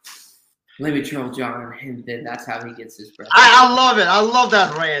John. Let me troll John, and then that's how he gets his breath. I love it. I love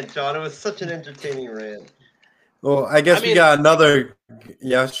that rant, John. It was such an entertaining rant. Well, I guess we got another.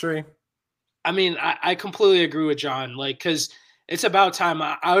 Yeah, Shree. I mean, I completely agree with John. Like, because it's about time.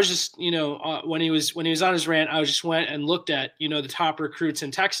 I was just, when he was on his rant, I just went and looked at, the top recruits in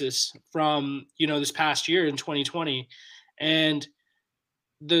Texas from, this past year in 2020, and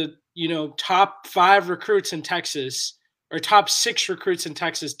the, top 5 recruits in Texas or top 6 recruits in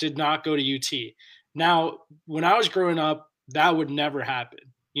Texas did not go to UT. Now, when I was growing up, that would never happen.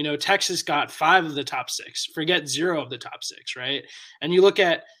 Texas got 5 of the top 6. Forget 0 of the top 6, right? And you look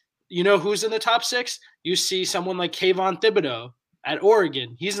at, who's in the top 6? You see someone like Kayvon Thibodeau at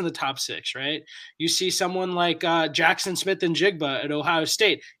Oregon. He's in the top 6, right? You see someone like Jackson Smith and Jigba at Ohio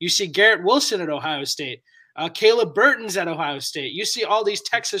State. You see Garrett Wilson at Ohio State. Caleb Burton's at Ohio State. You see all these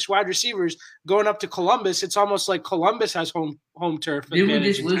Texas wide receivers going up to Columbus. It's almost like Columbus has home turf. Did we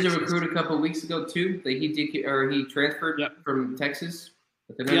just lose a recruit a couple of weeks ago too? That he transferred from Texas.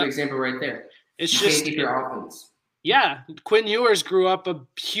 That's another example right there. It's you just can't keep your offense. Yeah, Quinn Ewers grew up a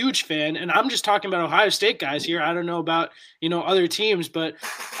huge fan, and I'm just talking about Ohio State guys here. I don't know about, other teams, but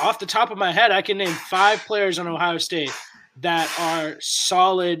off the top of my head, I can name 5 players on Ohio State that are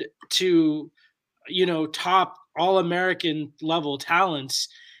solid to, top All-American level talents,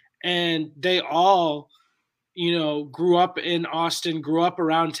 and they all, grew up in Austin, grew up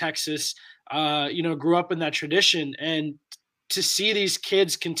around Texas, grew up in that tradition, and to see these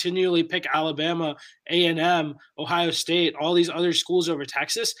kids continually pick Alabama, A&M, Ohio State, all these other schools over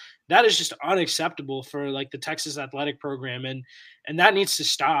Texas, that is just unacceptable for like the Texas athletic program. And that needs to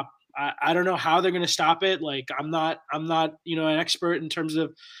stop. I don't know how they're going to stop it. Like I'm not, an expert in terms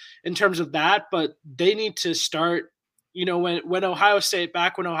of that, but they need to start, when Ohio State,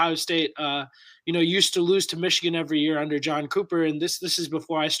 used to lose to Michigan every year under John Cooper. And this is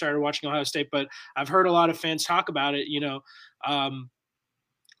before I started watching Ohio State, but I've heard a lot of fans talk about it,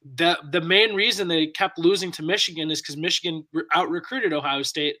 the main reason they kept losing to Michigan is because Michigan out-recruited Ohio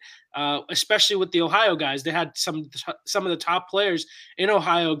State, especially with the Ohio guys. They had some of the top players in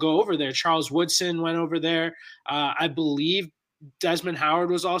Ohio go over there. Charles Woodson went over there. I believe Desmond Howard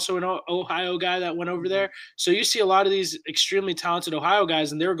was also an Ohio guy that went over there. So you see a lot of these extremely talented Ohio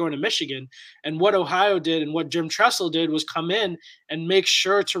guys, and they were going to Michigan. And what Ohio did and what Jim Tressel did was come in and make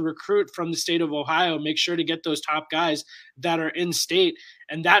sure to recruit from the state of Ohio, make sure to get those top guys that are in state.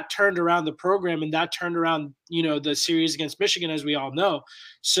 And that turned around the program, and that turned around, the series against Michigan, as we all know.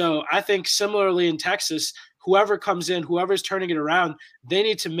 So I think similarly in Texas, whoever comes in, whoever's turning it around, they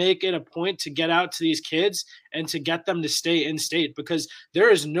need to make it a point to get out to these kids and to get them to stay in state, because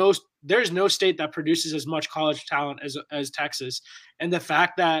there's no state that produces as much college talent as Texas. And the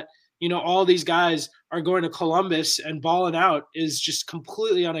fact that, all these guys are going to Columbus and balling out is just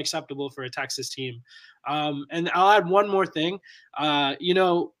completely unacceptable for a Texas team. And I'll add one more thing. There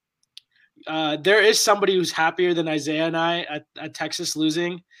is somebody who's happier than Isaiah and I at Texas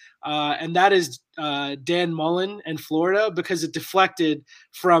losing. and that is Dan Mullen and Florida, because it deflected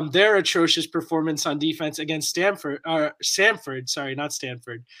from their atrocious performance on defense against Samford. Sorry, not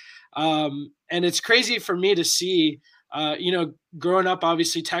Stanford. And it's crazy for me to see. Growing up,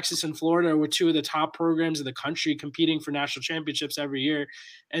 obviously Texas and Florida were two of the top programs in the country competing for national championships every year.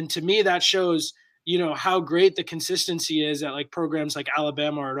 And to me, that shows, how great the consistency is at like programs like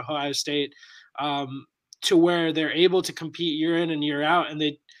Alabama or Ohio State, to where they're able to compete year in and year out. And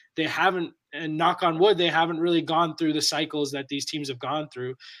they haven't, and knock on wood, they haven't really gone through the cycles that these teams have gone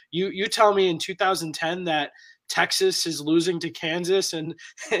through. You tell me in 2010 that Texas is losing to Kansas and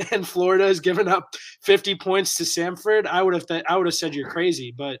Florida has given up 50 points to Samford, I would have said you're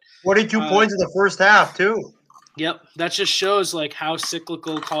crazy. But 42 points in the first half too. Yep, that just shows like how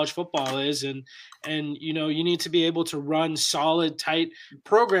cyclical college football is, and you need to be able to run solid, tight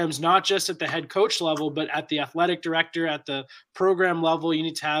programs, not just at the head coach level, but at the athletic director, at the program level. You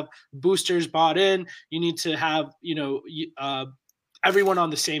need to have boosters bought in. You need to have everyone on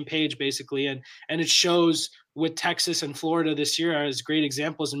the same page, basically, and it shows with Texas and Florida this year as great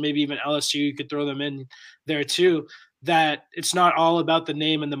examples, and maybe even LSU, you could throw them in there too, that it's not all about the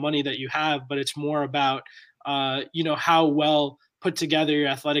name and the money that you have, but it's more about, how well put together your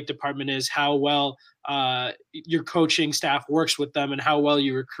athletic department is, how well your coaching staff works with them, and how well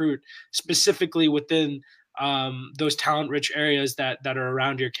you recruit specifically within those talent-rich areas that are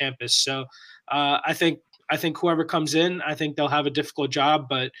around your campus. So I think whoever comes in, I think they'll have a difficult job,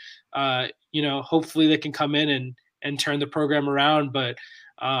 but hopefully they can come in and turn the program around. But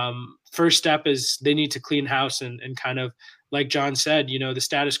first step is they need to clean house and kind of, like John said, the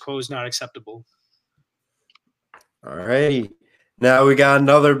status quo is not acceptable. All right. Now we got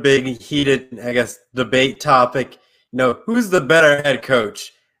another big heated, debate topic. Who's the better head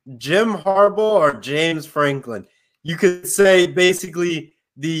coach, Jim Harbaugh or James Franklin? You could say basically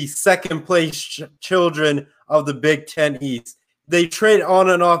the second place children of the Big Ten East. They trade on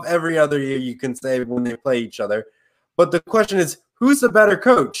and off every other year, you can say, when they play each other. But the question is, who's the better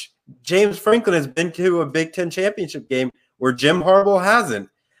coach? James Franklin has been to a Big Ten championship game where Jim Harbaugh hasn't.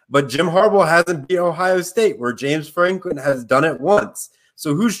 But Jim Harbaugh hasn't beat Ohio State, where James Franklin has done it once.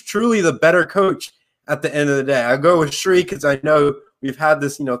 So who's truly the better coach at the end of the day? I'll go with Shree because I know we've had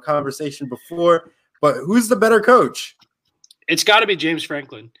this, conversation before. But who's the better coach? It's got to be James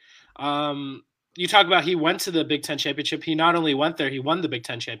Franklin. You talk about he went to the Big Ten championship. He not only went there, he won the Big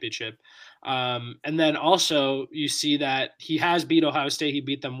Ten championship. And then also you see that he has beat Ohio State. He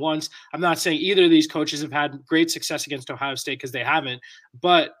beat them once. I'm not saying either of these coaches have had great success against Ohio State because they haven't,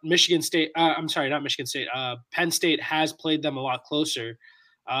 but Penn State has played them a lot closer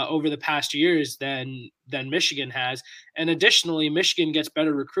over the past years than Michigan has. And additionally, Michigan gets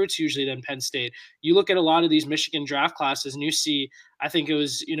better recruits usually than Penn State. You look at a lot of these Michigan draft classes and you see, I think it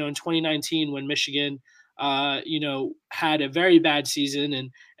was, in 2019 when Michigan, had a very bad season,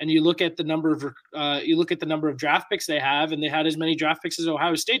 and you look at the number of draft picks they have, and they had as many draft picks as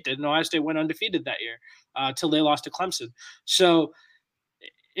Ohio State did, and Ohio State went undefeated that year till they lost to Clemson. So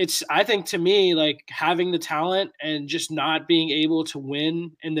I think to me, like, having the talent and just not being able to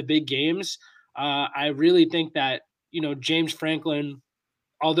win in the big games, I really think that, James Franklin,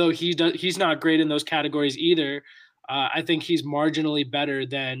 although he's not great in those categories either, I think he's marginally better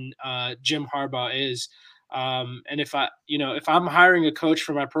than Jim Harbaugh is. And if I'm hiring a coach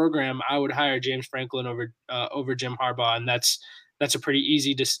for my program, I would hire James Franklin over Jim Harbaugh, and that's a pretty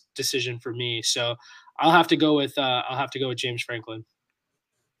easy decision for me. So I'll have to go with James Franklin.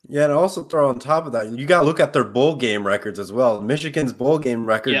 Yeah, and also throw on top of that, you got to look at their bowl game records as well. Michigan's bowl game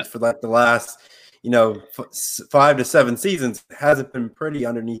records for like the last, 5 to 7 seasons hasn't been pretty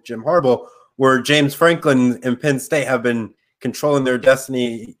underneath Jim Harbaugh, where James Franklin and Penn State have been controlling their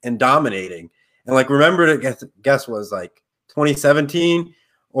destiny and dominating. And like, remember to guess was like 2017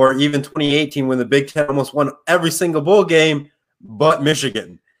 or even 2018 when the Big Ten almost won every single bowl game but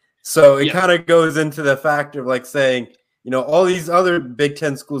Michigan. So it kind of goes into the factor of like saying, all these other Big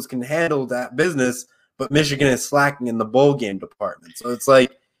Ten schools can handle that business, but Michigan is slacking in the bowl game department. So it's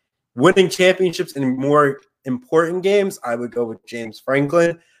like winning championships in more important games, I would go with James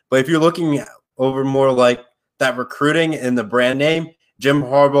Franklin. But if you're looking over more like that recruiting and the brand name, Jim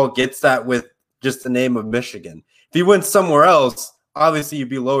Harbaugh gets that with just the name of Michigan. If he went somewhere else, obviously you'd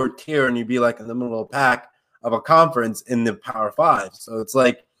be lower tier and you'd be like in the middle of the pack of a conference in the Power Five. So it's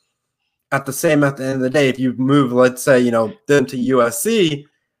like at the end of the day, if you move, let's say, them to USC,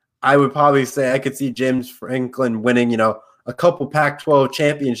 I would probably say I could see James Franklin winning, a couple Pac-12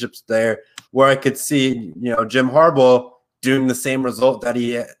 championships there, where I could see, Jim Harbaugh doing the same result that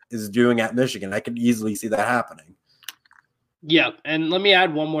he is doing at Michigan. I could easily see that happening. Yeah, and let me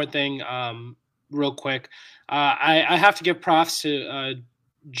add one more thing real quick. I have to give props to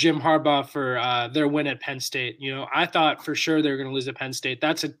Jim Harbaugh for their win at Penn State. You know, I thought for sure they were going to lose at Penn State.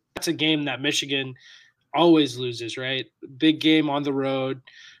 That's a game that Michigan always loses, right? Big game on the road,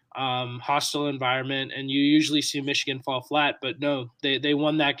 hostile environment, and you usually see Michigan fall flat. But no, they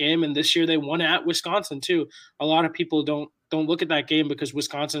won that game, and this year they won at Wisconsin too. A lot of people don't look at that game because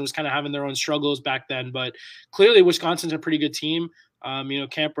Wisconsin was kind of having their own struggles back then, but clearly Wisconsin's a pretty good team. You know,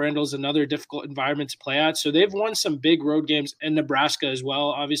 Camp Randall's another difficult environment to play at. So they've won some big road games in Nebraska as well.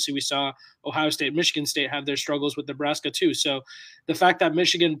 Obviously, we saw Ohio State, Michigan State have their struggles with Nebraska too. So the fact that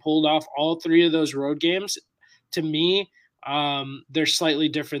Michigan pulled off all three of those road games, to me, they're slightly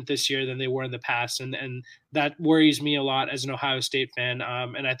different this year than they were in the past. And that worries me a lot as an Ohio State fan.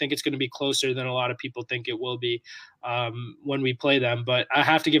 And I think it's going to be closer than a lot of people think it will be when we play them. But I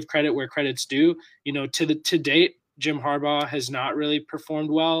have to give credit where credit's due. You know, to date, Jim Harbaugh has not really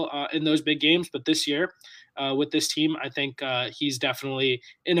performed well in those big games, but this year with this team, I think he's definitely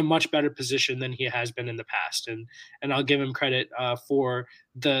in a much better position than he has been in the past, and I'll give him credit for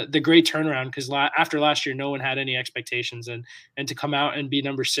the great turnaround because after last year, no one had any expectations, and to come out and be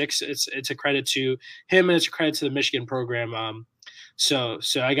number 6, it's a credit to him and it's a credit to the Michigan program. So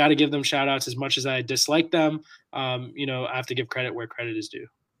I got to give them shout outs as much as I dislike them. You know, I have to give credit where credit is due.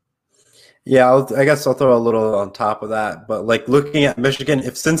 Yeah, I guess I'll throw a little on top of that. But like looking at Michigan,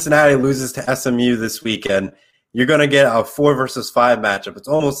 if Cincinnati loses to SMU this weekend, you're going to get a 4 versus 5 matchup. It's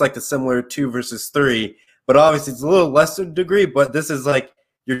almost like a similar 2 versus 3, but obviously it's a little lesser degree. But this is like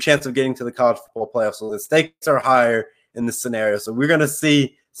your chance of getting to the college football playoffs. So the stakes are higher in this scenario. So we're going to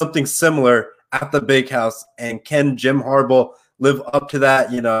see something similar at the Big House. And can Jim Harbaugh live up to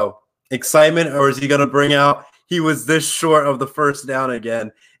that, you know, excitement, or is he going to bring out he was this short of the first down again,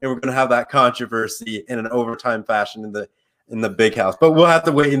 and we're going to have that controversy in an overtime fashion in the Big House? But we'll have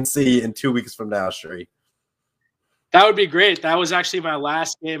to wait and see in 2 weeks from now, Sheree. That would be great. That was actually my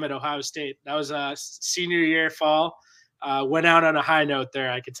last game at Ohio State. That was a senior year fall. Went out on a high note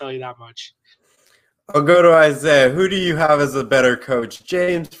there, I can tell you that much. I'll go to Isaiah. Who do you have as a better coach,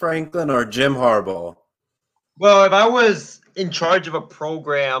 James Franklin or Jim Harbaugh? Well, if I was in charge of a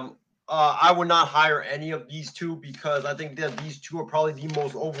program, I would not hire any of these two because I think that these two are probably the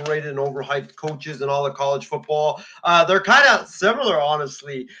most overrated and overhyped coaches in all of college football. They're kind of similar,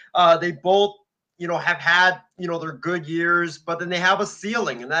 honestly. They both, you know, have had, you know, their good years, but then they have a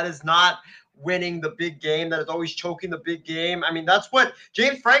ceiling, and that is not winning the big game. That is always choking the big game. I mean, that's what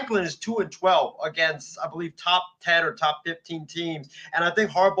James Franklin is 2-12 against, I believe, top 10 or top 15 teams. And I think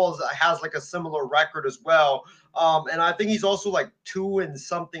Harbaugh has like a similar record as well. And I think he's also like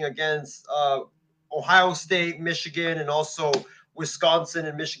 2-something against Ohio State, Michigan, and also Wisconsin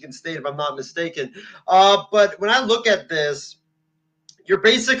and Michigan State, if I'm not mistaken. But when I look at this, you're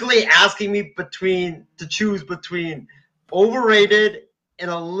basically asking me to choose between overrated and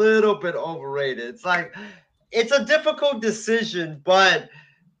a little bit overrated. It's like, it's a difficult decision, but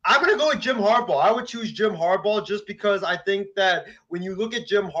I'm going to go with Jim Harbaugh. I would choose Jim Harbaugh just because I think that when you look at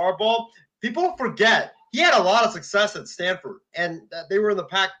Jim Harbaugh, people forget he had a lot of success at Stanford, and they were in the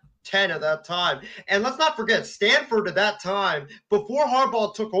Pac-10 at that time. And let's not forget, Stanford at that time, before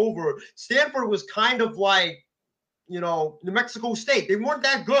Harbaugh took over, Stanford was kind of like, you know, New Mexico State. They weren't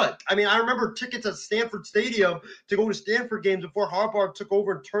that good. I mean, I remember tickets at Stanford Stadium to go to Stanford games before Harbaugh took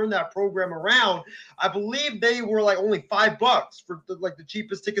over and turned that program around. I believe they were like only $5 for the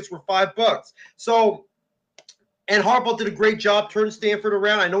cheapest tickets were $5. So, and Harbaugh did a great job turning Stanford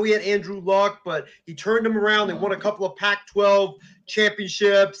around. I know he had Andrew Luck, but he turned them around. They won a couple of Pac-12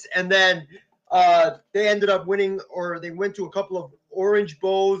 championships, and then they ended up winning, or they went to a couple of Orange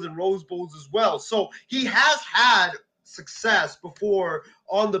Bowls and Rose Bowls as well. So he has had success before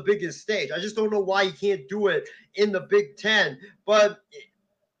on the biggest stage. I just don't know why he can't do it in the Big Ten. But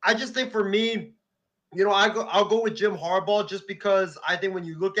I just think for me, you know, I'll go with Jim Harbaugh just because I think when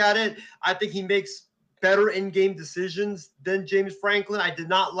you look at it, I think he makes better in-game decisions than James Franklin. I did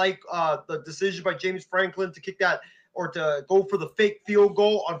not like the decision by James Franklin to kick that or to go for the fake field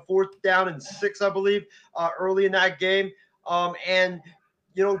goal on 4th down and 6, I believe, early in that game. And,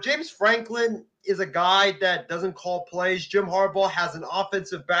 you know, James Franklin is a guy that doesn't call plays. Jim Harbaugh has an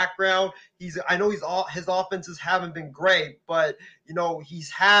offensive background. I know his offenses haven't been great, but, you know, he's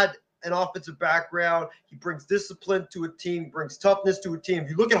had an offensive background. He brings discipline to a team, brings toughness to a team.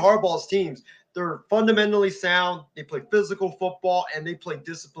 If you look at Harbaugh's teams, they're fundamentally sound. They play physical football, and they play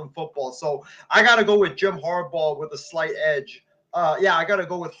disciplined football. So I got to go with Jim Harbaugh with a slight edge. I got to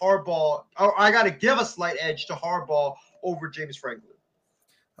go with Harbaugh. I got to give a slight edge to Harbaugh over James Franklin.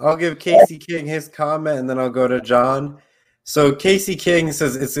 I'll give Casey King his comment, and then I'll go to John. So Casey King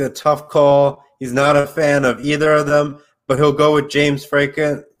says it's a tough call. He's not a fan of either of them, but he'll go with James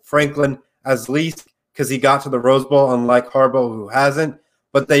Franklin as least because he got to the Rose Bowl, unlike Harbaugh, who hasn't.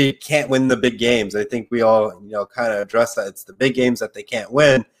 But they can't win the big games. I think we all, kind of address that. It's the big games that they can't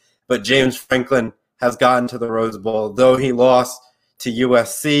win. But James Franklin has gotten to the Rose Bowl, though he lost to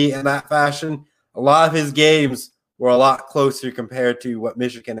USC in that fashion. A lot of his games were a lot closer compared to what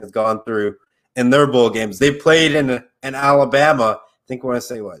Michigan has gone through in their bowl games. They played in Alabama, I think we're going to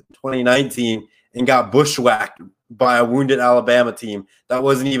say, 2019, and got bushwhacked by a wounded Alabama team that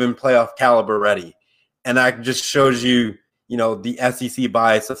wasn't even playoff caliber ready. And that just shows you, the SEC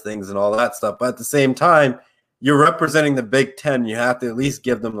bias of things and all that stuff. But at the same time, you're representing the Big Ten. You have to at least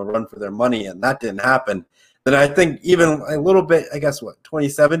give them the run for their money, and that didn't happen. Then I think even a little bit,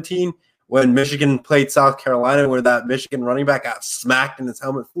 2017, when Michigan played South Carolina, where that Michigan running back got smacked and his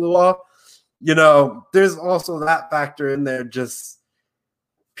helmet flew off, there's also that factor in there, just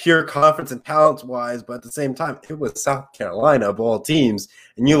pure confidence and talent-wise. But at the same time, it was South Carolina of all teams,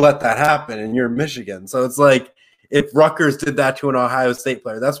 and you let that happen, and you're Michigan. So it's like if Rutgers did that to an Ohio State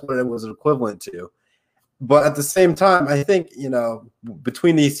player, that's what it was equivalent to. But at the same time, I think,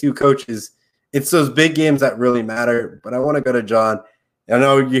 between these two coaches, it's those big games that really matter. But I want to go to John. I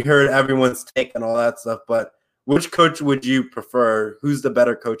know you heard everyone's take and all that stuff, but which coach would you prefer? Who's the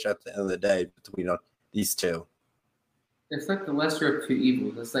better coach at the end of the day between these two? It's like the lesser of two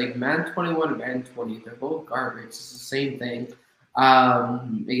evils. It's like Madden 21 and Madden 20. They're both garbage. It's the same thing.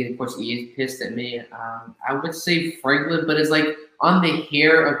 Again, of course, he is pissed at me. I would say Franklin, but it's like on the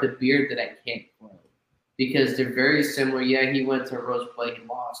hair of the beard that I can't grow because they're very similar. Yeah, he went to Rose Bowl, he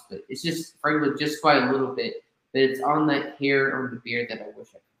lost, but it's just Franklin just by a little bit. But it's on the hair of the beard that I wish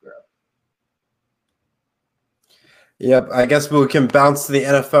I could grow. Yep, I guess we can bounce to the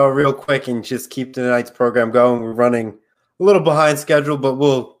NFL real quick and just keep tonight's program going. We're running a little behind schedule, but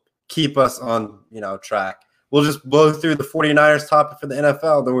we'll keep us on, track. We'll just blow through the 49ers topic for the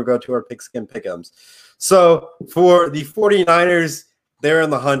NFL, then we'll go to our pigskin pick'ems. So for the 49ers, they're in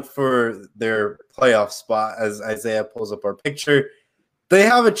the hunt for their playoff spot as Isaiah pulls up our picture. They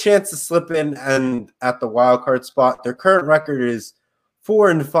have a chance to slip in and at the wild card spot. Their current record is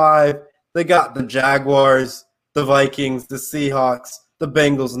 4-5. They got the Jaguars, the Vikings, the Seahawks, the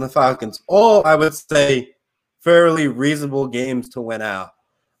Bengals, and the Falcons. All, I would say, fairly reasonable games to win out.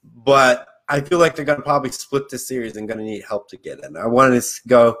 But I feel like they're going to probably split this series and going to need help to get in. I wanted to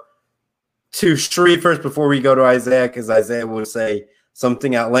go to Shree first before we go to Isaiah, because Isaiah will say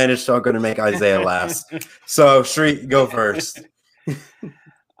something outlandish, so I'm going to make Isaiah last. So, Shree, go first.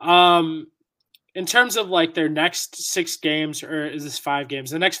 In terms of like their next 6 games, or is this 5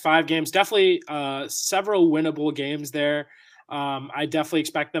 games? The next 5 games, definitely several winnable games there. I definitely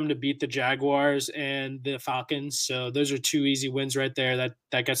expect them to beat the Jaguars and the Falcons. So those are 2 easy wins right there.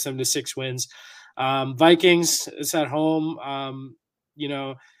 That gets them to 6 wins. Vikings is at home.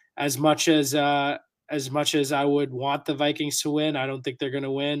 As much as I would want the Vikings to win, I don't think they're going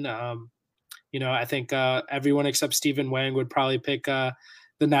to win. I think everyone except Stephen Wang would probably pick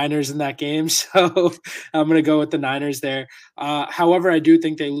the Niners in that game. So I'm going to go with the Niners there. However, I do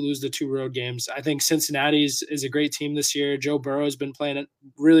think they lose the 2 road games. I think Cincinnati is a great team this year. Joe Burrow has been playing it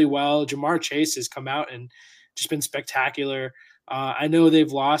really well. Jamar Chase has come out and just been spectacular. I know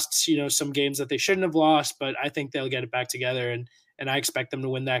they've lost, some games that they shouldn't have lost, but I think they'll get it back together, and I expect them to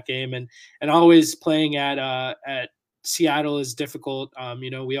win that game. And always playing at Seattle is difficult.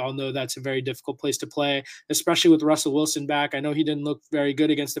 We all know that's a very difficult place to play, especially with Russell Wilson back. I know he didn't look very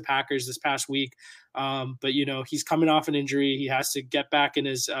good against the Packers this past week, but he's coming off an injury. He has to get back in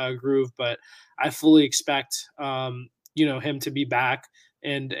his groove, but I fully expect him to be back,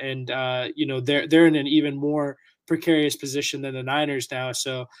 and they're in an even more precarious position than the Niners now.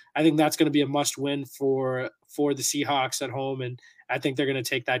 So I think that's going to be a must win for the Seahawks at home, and I think they're going to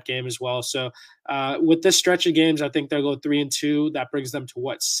take that game as well. So with this stretch of games, I think they'll go 3-2. That brings them to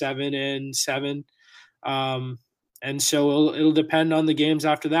 7-7. And so it'll depend on the games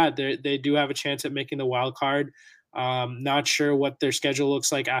after that. They do have a chance at making the wild card. Not sure what their schedule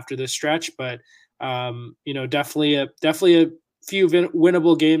looks like after this stretch, but definitely a few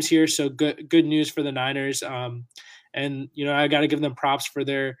winnable games here. So good news for the Niners. And I got to give them props for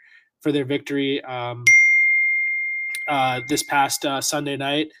their victory this past Sunday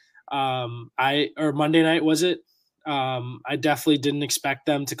night. Or Monday night, was it? I definitely didn't expect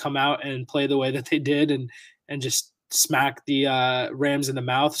them to come out and play the way that they did and just smack the Rams in the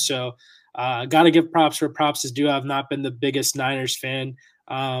mouth. So got to give props where props is due. I've not been the biggest Niners fan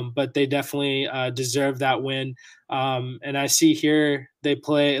but they definitely deserve that win. And I see here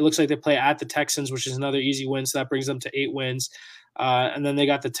it looks like they play at the Texans, which is another easy win. So that brings them to 8 wins. And then they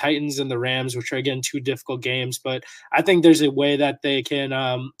got the Titans and the Rams, which are, again, 2 difficult games. But I think there's a way that they can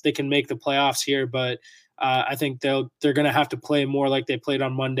make the playoffs here. But I think they're going to have to play more like they played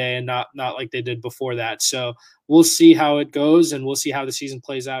on Monday and not like they did before that. So we'll see how it goes, and we'll see how the season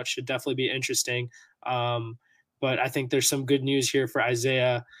plays out. Should definitely be interesting. But I think there's some good news here for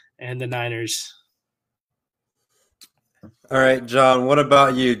Isaiah and the Niners. All right, John, what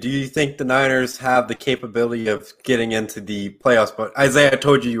about you? Do you think the Niners have the capability of getting into the playoffs? But Isaiah, I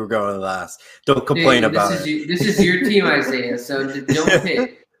told you were going last. Don't complain about it. This is your team, Isaiah, so don't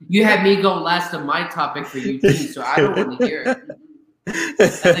pick. You had me go last on my topic for you, too, so I don't want to hear it.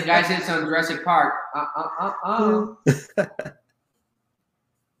 And the guy says on Jurassic Park,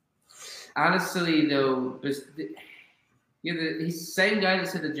 Honestly, though, he's the same guy that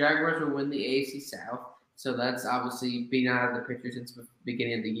said the Jaguars will win the AFC South. So that's obviously been out of the picture since the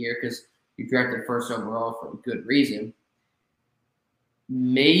beginning of the year because you drafted first overall for a good reason.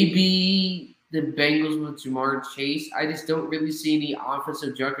 Maybe the Bengals with Jamar Chase. I just don't really see any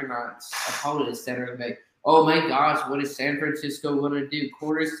offensive juggernauts opponents that are like, oh my gosh, what is San Francisco going to do?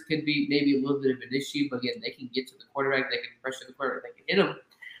 Corners could be maybe a little bit of an issue, but again, they can get to the quarterback, they can pressure the quarterback, they can hit him.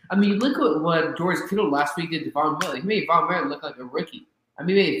 I mean, look at what George Kittle last week did to Von Miller. He made Von Miller look like a rookie. I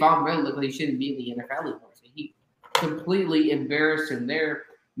mean, he made Von Miller look like he shouldn't be in the NFL anymore. So he completely embarrassed him there.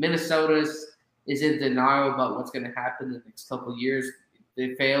 Minnesota is in denial about what's going to happen in the next couple of years.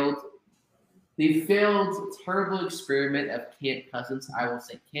 They failed. They failed a terrible experiment of Kent Cousins. I will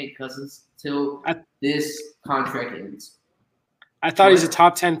say Kent Cousins till this contract ends. I thought he's a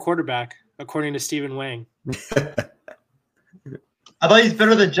top 10 quarterback, according to Stephen Wang. I thought he's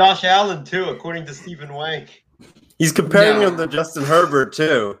better than Josh Allen, too, according to Stephen Wang. He's comparing him to Justin Herbert,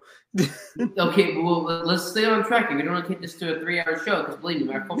 too. Okay, well, let's stay on track. We don't want to take this to a 3-hour show because, believe me,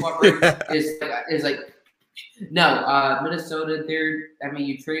 my football brain is like – no, Minnesota,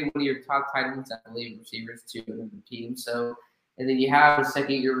 you trade one of your top tight ends, I believe, receivers to another team. So, and then you have a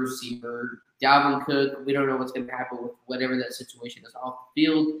second-year receiver, Dalvin Cook. We don't know what's going to happen with whatever that situation is off the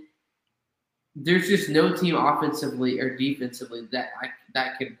field. There's just no team offensively or defensively that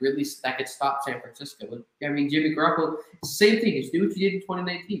could stop San Francisco. I mean, Jimmy Garoppolo, same thing. Just do what you did in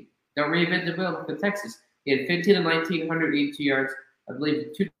 2019. Don't reinvent the wheel for Texas. He had 15 and 19, 182 yards. I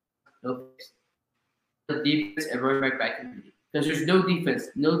believe 2 no defense and running back in the because there's no defense.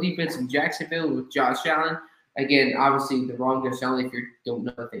 No defense in Jacksonville with Josh Allen. Again, obviously the wrong Josh Allen if you don't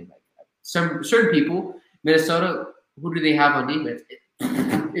know anything like that. Some certain people, Minnesota, who do they have on defense?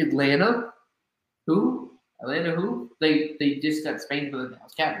 Atlanta. Who? Atlanta who? They just got spanked by the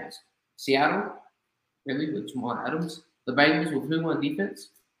Dallas Cowboys. Seattle? Really? With Jamal Adams? The Bengals with who on defense?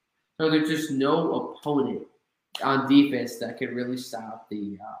 So there's just no opponent on defense that can really stop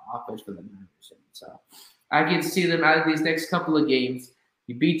the offense for the Niners. So I can see them out of these next couple of games.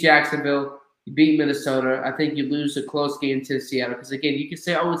 You beat Jacksonville. You beat Minnesota. I think you lose a close game to Seattle. Because, again, you can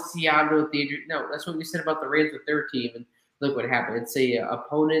say, oh, it's Seattle with the injury. No, that's what we said about the Rams with their team. And look what happened. It's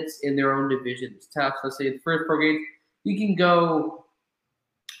opponents in their own division. It's tough. So let's say the first 4 games, you can go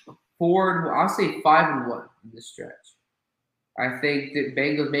 4. I'll say 5-1 in this stretch. I think that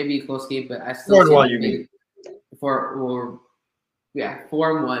Bengals may be a close game, but I still 4-1. You mean 4-1.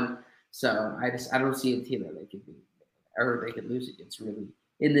 So I don't see a team that they can beat or they can lose against really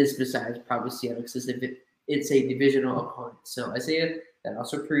in this. Besides probably Seattle, because it's a divisional opponent. So Isaiah, that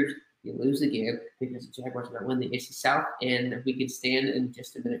also proves you lose again because the Jaguars are going to win the AFC South, and we can stand in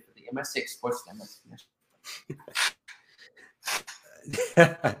just a minute for the MS6 Sports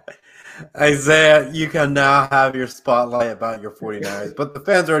Network. Isaiah, you can now have your spotlight about your 49ers, but the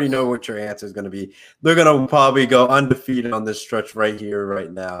fans already know what your answer is going to be. They're going to probably go undefeated on this stretch right here,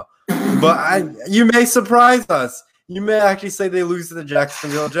 right now. But you may surprise us. You may actually say they lose to the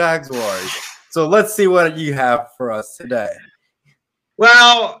Jacksonville Jaguars. So let's see what you have for us today.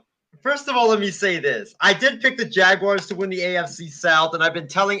 Well, first of all, let me say this. I did pick the Jaguars to win the AFC South, and I've been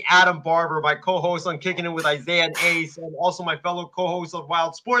telling Adam Barber, my co-host on Kicking It with Isaiah and Ace, and also my fellow co-host of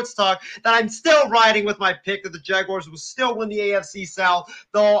Wild Sports Talk, that I'm still riding with my pick that the Jaguars will still win the AFC South.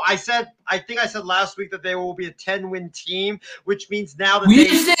 Though I think I said last week that they will be a 10-win team, which means now that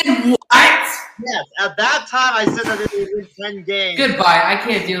you said what? Yes, at that time I said that they would win 10 games. Goodbye. I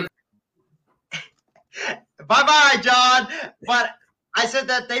can't deal with Bye-bye, John. But I said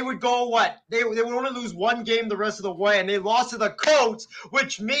that they would go They would only lose 1 game the rest of the way, and they lost to the Colts,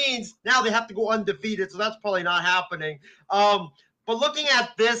 which means now they have to go undefeated, so that's probably not happening. But looking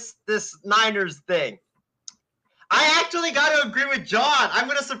at this Niners thing, I actually got to agree with John. I'm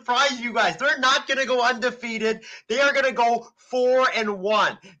going to surprise you guys. They're not going to go undefeated. They are going to go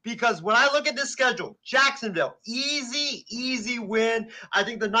 4-1 because when I look at this schedule, Jacksonville, easy win. I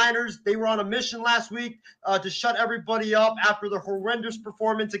think the Niners, they were on a mission last week to shut everybody up after the horrendous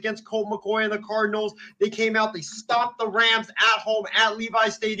performance against Colt McCoy and the Cardinals. They came out, they stomped the Rams at home at Levi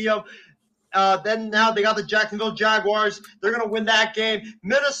Stadium. Then now they got the Jacksonville Jaguars. They're going to win that game.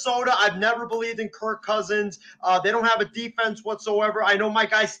 Minnesota, I've never believed in Kirk Cousins. They don't have a defense whatsoever. I know my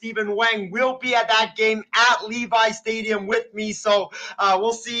guy Stephen Wang will be at that game at Levi Stadium with me. So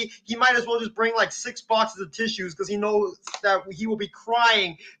we'll see. He might as well just bring like 6 boxes of tissues because he knows that he will be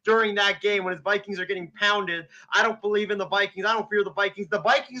crying during that game when his Vikings are getting pounded. I don't believe in the Vikings. I don't fear the Vikings. The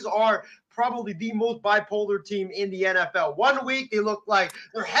Vikings are probably the most bipolar team in the NFL. One week they look like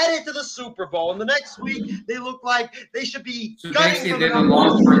they're headed to the Super Bowl, and the next week they look like they should be basically they're the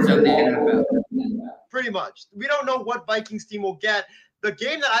Longhorns of the NFL. Pretty much. We don't know what Vikings team will get. The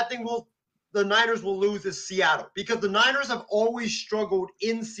game that I think the Niners will lose is Seattle because the Niners have always struggled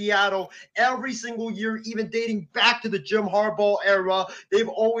in Seattle every single year, even dating back to the Jim Harbaugh era. They've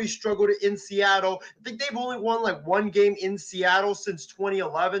always struggled in Seattle. I think they've only won like 1 game in Seattle since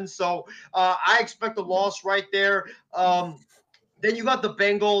 2011. So I expect a loss right there. Then you got the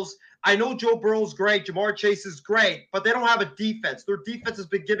Bengals. I know Joe Burrow's great. Jamar Chase is great, but they don't have a defense. Their defense has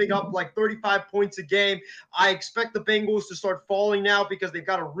been giving up like 35 points a game. I expect the Bengals to start falling now because they've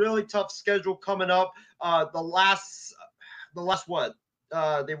got a really tough schedule coming up. The last what?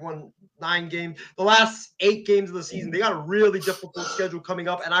 They've won 9 games. The last 8 games of the season, they got a really difficult schedule coming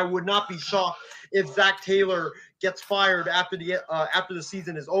up, and I would not be shocked if Zach Taylor gets fired after the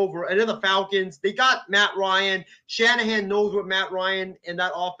season is over. And then the Falcons, they got Matt Ryan. Shanahan knows what Matt Ryan and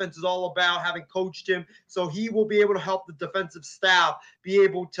that offense is all about, having coached him. So he will be able to help the defensive staff be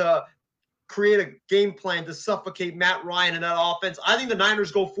able to create a game plan to suffocate Matt Ryan in that offense. I think the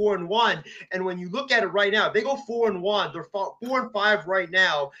Niners go 4-1. And when you look at it right now, if they go 4-1, they're 4-5 right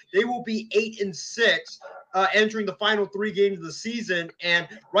now. They will be 8-6. Entering the final 3 games of the season. And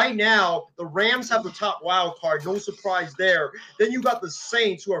right now, the Rams have the top wild card. No surprise there. Then you got the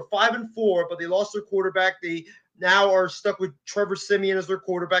Saints, who are 5-4, but they lost their quarterback. They now are stuck with Trevor Siemian as their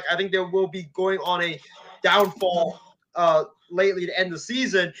quarterback. I think they will be going on a downfall lately to end the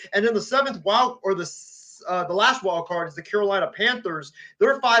season. And then the 7th wild, or the last wild card, is the Carolina Panthers.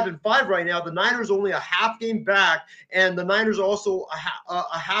 They're 5-5 right now. The Niners only a half game back, and the Niners are also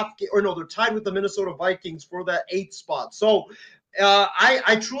a half game, or no, they're tied with the Minnesota Vikings for that 8th spot. So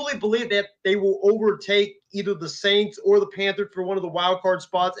I truly believe that they will overtake either the Saints or the Panthers for one of the wild card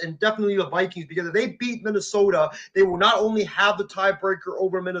spots, and definitely the Vikings, because if they beat Minnesota, they will not only have the tiebreaker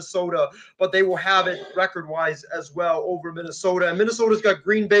over Minnesota, but they will have it record-wise as well over Minnesota. And Minnesota's got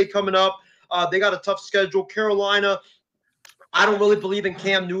Green Bay coming up. They got a tough schedule. Carolina, I don't really believe in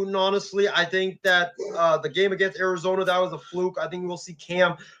Cam Newton, honestly. I think that the game against Arizona, that was a fluke. I think we'll see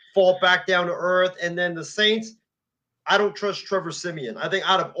Cam fall back down to earth. And then the Saints, I don't trust Trevor Siemian. I think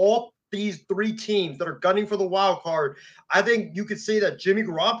out of all these 3 teams that are gunning for the wild card, I think you could say that Jimmy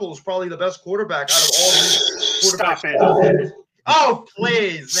Garoppolo is probably the best quarterback out of all these quarterbacks. Stop it. Oh,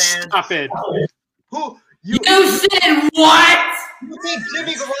 please, man. Stop it. Who? You said what? You take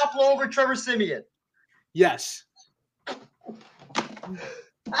Jimmy Garoppolo over Trevor Siemian? Yes.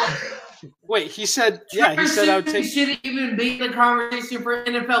 Wait, he said, yeah, he said I would take. Shouldn't even be the conversation for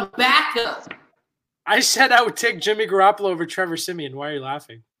NFL backup. I said I would take Jimmy Garoppolo over Trevor Siemian. Why are you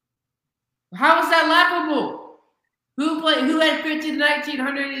laughing? How is that laughable? Who had 15 to 19,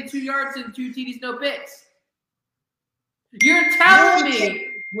 182 yards and 2 TDs, no picks? You're telling me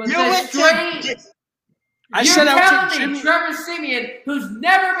with a straight. I said I would take Jimmy. Trevor Siemian, who's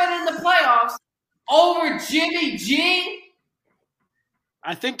never been in the playoffs, over Jimmy G.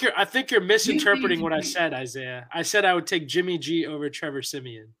 I think you're misinterpreting what I said, Isaiah. I said I would take Jimmy G over Trevor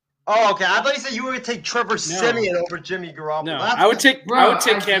Siemian. Oh, okay. I thought you said you would take Trevor Siemian over Jimmy Garoppolo. No, I would take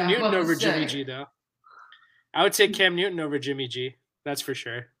Cam Newton over Jimmy G, though. I would take Cam Newton over Jimmy G. That's for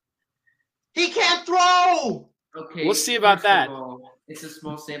sure. He can't throw. Okay, we'll see about that. It's a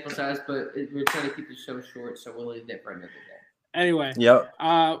small sample size, but we're trying to keep the show short, so we'll leave that for another day. Anyway, yep.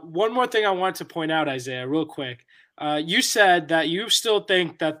 One more thing I want to point out, Isaiah, real quick. You said that you still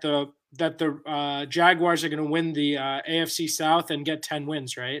think that the Jaguars are going to win the AFC South and get 10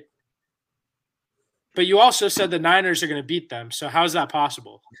 wins, right? But you also said the Niners are going to beat them. So how is that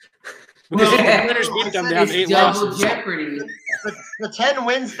possible? Because if the Niners beat them, they have 8 It's double losses. jeopardy. The 10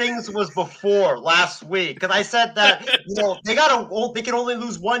 wins things was before last week because I said that they can only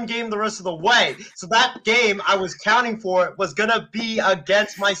lose one game the rest of the way. So that game I was counting for was gonna be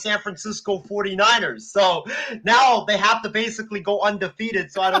against my San Francisco 49ers. So now they have to basically go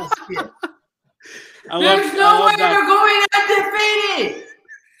undefeated. So I don't see it. There's no way they're going undefeated.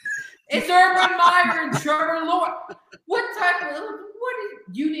 It's Urban Meyer and Trevor Lawrence.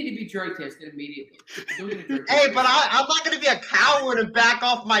 You need to be drug tested immediately. Hey, but I'm not going to be a coward and back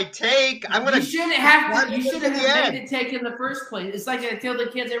off my take. You shouldn't have made the take in the first place. It's like I tell the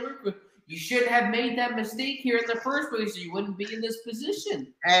kids I work with, you shouldn't have made that mistake here in the first place, so you wouldn't be in this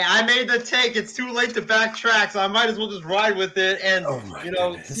position. Hey, I made the take. It's too late to backtrack, so I might as well just ride with it and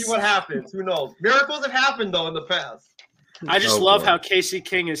see what happens. Who knows? Miracles have happened though in the past. I just love how Casey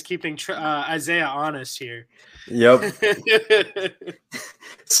King is keeping Isaiah honest here. Yep.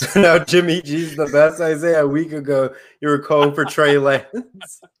 So now Jimmy G's the best. Isaiah, a week ago, you were calling for Trey Lance.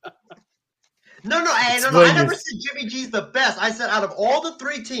 No. I never said Jimmy G's the best. I said out of all the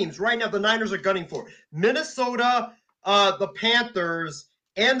 3 teams right now, the Niners are gunning for Minnesota, the Panthers,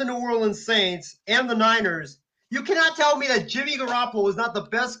 and the New Orleans Saints, and the Niners. You cannot tell me that Jimmy Garoppolo is not the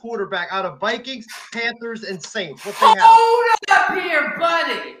best quarterback out of Vikings, Panthers, and Saints. What they have. Hold up here,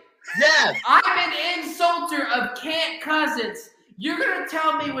 buddy. Yes. I'm an insulter of Kent Cousins. You're going to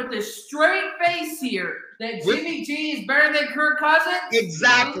tell me with a straight face here that Jimmy G is better than Kirk Cousins?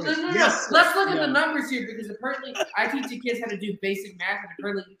 Exactly. No. Yes. Let's look at the numbers here because apparently I teach the kids how to do basic math and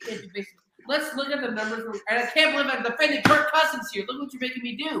apparently you can't do basic. Let's look at the numbers. And I can't believe I'm defending Kirk Cousins here. Look what you're making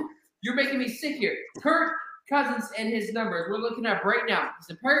me do. You're making me sick here. Kirk Cousins and his numbers we're looking up right now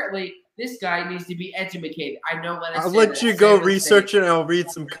because apparently this guy needs to be educated. I know what I said. I'll let you go research it and I'll read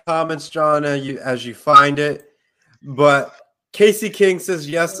some comments, John, as you find it. But Casey King says,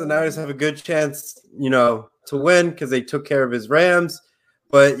 yes, the Niners have a good chance, to win because they took care of his Rams.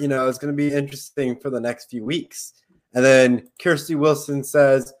 But, it's going to be interesting for the next few weeks. And then Kirsty Wilson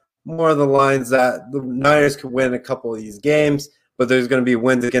says more of the lines that the Niners could win a couple of these games, but there's going to be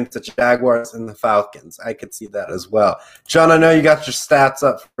wins against the Jaguars and the Falcons. I could see that as well. John, I know you got your stats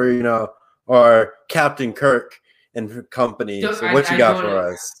up for, our Captain Kirk and company. So what you got for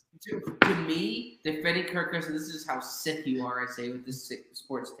us? To me, defending Kirk Cousins, this is how sick you are, I say, with this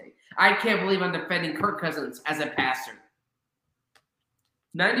sports take. I can't believe I'm defending Kirk Cousins as a passer.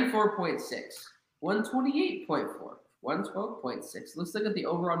 94.6, 128.4, 112.6. Let's look at the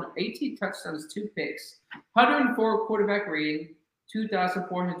overall 18 touchdowns, 2 picks, 104 quarterback rating,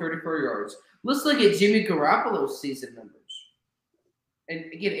 2,434 yards. Let's look at Jimmy Garoppolo's season numbers.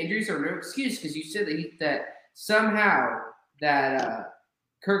 And again, injuries are no excuse because you said that somehow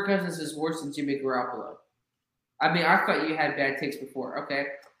Kirk Cousins is worse than Jimmy Garoppolo. I mean, I thought you had bad takes before. Okay.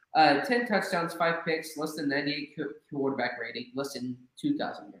 10 touchdowns, 5 picks, less than 98 quarterback rating, less than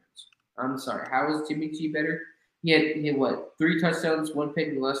 2,000 yards. I'm sorry. How is Jimmy G better? He had what? 3 touchdowns, 1 pick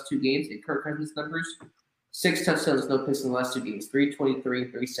in the last 2 games. In Kirk Cousins' numbers, 6 touchdowns, no picks in the last 2 games.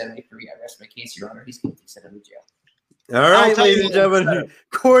 323, 373. I rest my case, Your Honor. He's guilty. Sent him to jail. All right, ladies and gentlemen,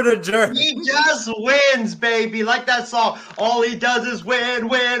 court adjourned. He just wins, baby. Like that song. All he does is win.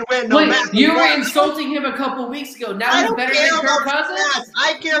 No matter you were what. insulting him a couple weeks ago. Now I he's don't better care than Kirk about Cousins? stats.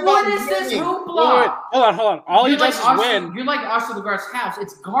 I care What about is this winning. hoopla? Wait, hold on. All he does is win. You're like Austin Lagar's house.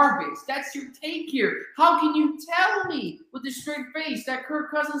 It's garbage. That's your take here. How can you tell me with a straight face that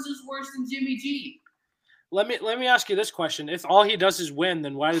Kirk Cousins is worse than Jimmy G? Let me ask you this question. If all he does is win,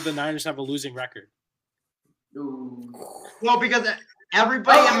 then why do the Niners have a losing record? Ooh. Well, because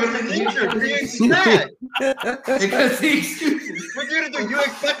everybody else is injured. What do you expect? Because the excuses. What you gonna do? You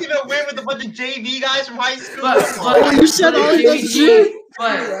expect him to win with a bunch of JV guys from high school? But you said all he does is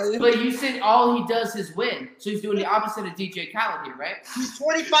win. But you said all he does is win. So he's doing the opposite of DJ Khaled here, right? He's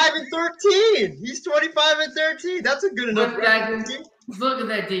 25-13. He's 25-13. That's a good enough record. Look at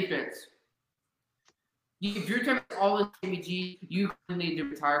that defense. If you're talking about all the Jimmy G, you need to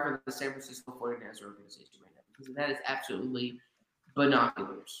retire from the San Francisco 49ers organization right now because that is absolutely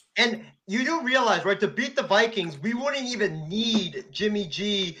binoculars. And you do realize, right, to beat the Vikings, we wouldn't even need Jimmy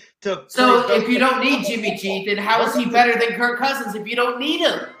G to. So if you don't need Jimmy G, then how is he better than Kirk Cousins if you don't need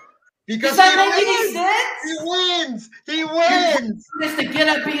him? Because does that make any sense? He wins. Just to get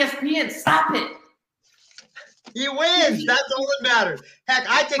up ESPN. Stop it. He wins. That's all that matters. Heck,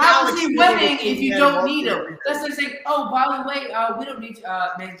 I take. How is he winning if you don't need him? That's like saying, "Oh, by the way, we don't need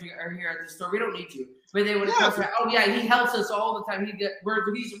manager here at the store. We don't need you." But they would have said, "Oh yeah, he helps us all the time. He's the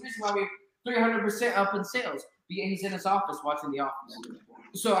reason why we're 300% up in sales. He's in his office watching The Office."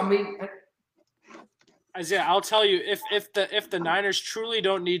 So I mean, Isaiah, I'll tell you, if the Niners truly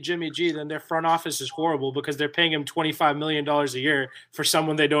don't need Jimmy G, then their front office is horrible because they're paying him $25 million a year for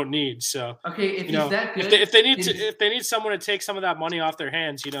someone they don't need. So Okay, if you know, he's that good, if they need someone to take some of that money off their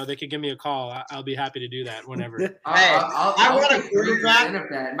hands, you know, they could give me a call. I'll be happy to do that whenever. I want a quarterback that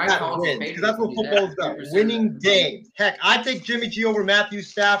that wins, because that's what football's about. Winning games. Heck, I take Jimmy G over Matthew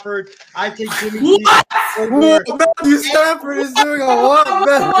Stafford. I take Jimmy G over. Matthew Stafford is doing a lot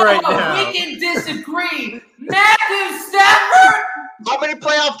better right now. We can disagree. Matthew Stafford. How many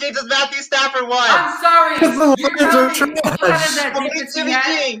playoff games has Matthew Stafford won? I'm sorry. Because the You're Lions telling are me- trash. what is that How many defense Jimmy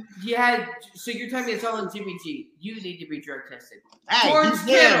G? you had? So you're telling me it's all on Jimmy G. You need to be drug tested. Hey, George he wins.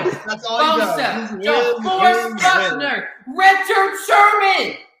 Kittle, That's all he does. Bosa, He DeForest wins. Buckner, Richard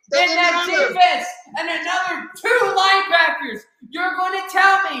Sherman in Doesn't that matter. defense, and another 2 linebackers. You're going to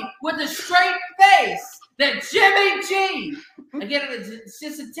tell me with a straight face that Jimmy G, again, it's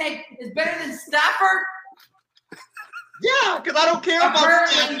just a take, is better than Stafford? Yeah, because I don't care about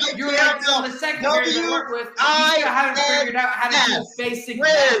Apparently, Stafford. you're I care like on the about secondary to work with. You still haven't figured out how to do basic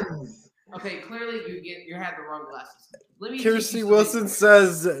math. wins. Okay, clearly you have the wrong glasses. Let me teach Kirsty you Wilson something.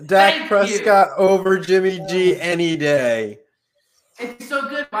 says Dak Thank Prescott over Jimmy G any day. It's so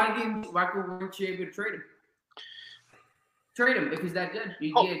good. Why weren't you able to trade him? Trade him because that good.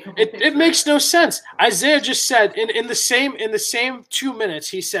 You get a couple picks, It makes no sense. Isaiah just said in the same 2 minutes,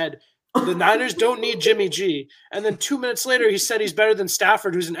 he said the Niners don't need Jimmy G, and then 2 minutes later he said he's better than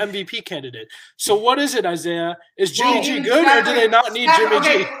Stafford, who's an MVP candidate. So what is it, Isaiah? Is Jimmy Well, G even good, or do they not need Jimmy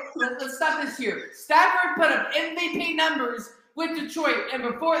okay, G? let's stop this here. Stafford put up MVP numbers with Detroit, and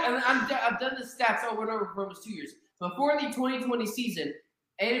before, and I've done the stats over and over for almost 2 years. Before the 2020 season,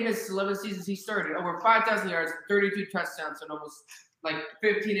 8 of his 11 seasons he started, over 5,000 yards, 32 touchdowns, and almost like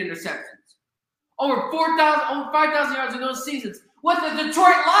 15 interceptions. Over 5,000 yards in those seasons. With the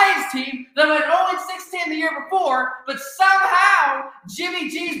Detroit Lions team that went 0-16 the year before, but somehow Jimmy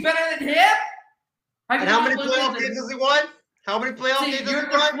G's better than him? And how many playoff games has he won? How many playoff games has he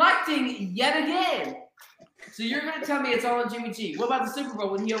You're won? deflecting yet again. So you're going to tell me it's all on Jimmy G. What about the Super Bowl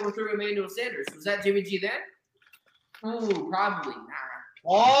when he overthrew Emmanuel Sanders? Was that Jimmy G then? Ooh, probably not.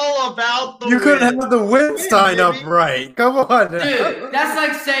 All about the You couldn't win. have the win sign up baby. right. Come on. Dude, that's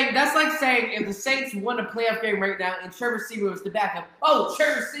like saying if the Saints won a playoff game right now and Trevor Seaman was the backup. Oh,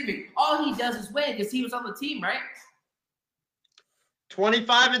 Trevor Seaman, all he does is win because he was on the team, right?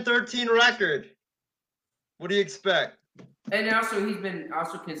 25-13 record. What do you expect? And also he's been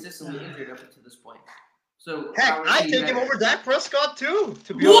consistently injured up until this point. So Heck, I I'd take him over Dak Prescott too,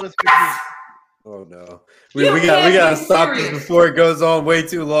 to be What? honest with you. Oh no. You We can't gotta be stop this serious. before it goes on way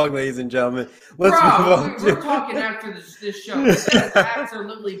too long, ladies and gentlemen. Let's move Bro, on. we're talking after this show. This is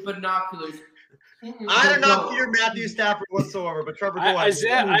absolutely binoculars. I do not fear Matthew Stafford whatsoever, but Trevor, go ahead.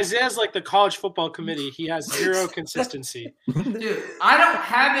 Isaiah's like the college football committee. He has zero consistency. Dude, I don't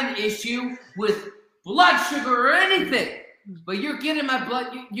have an issue with blood sugar or anything. But you're getting my blood.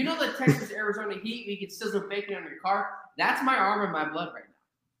 You know the Texas Arizona heat, you can sizzle bacon on your car? That's my arm and my blood right now.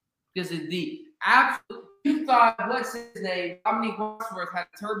 Because of the absolute. You thought, what's his name? Dominique Wadsworth had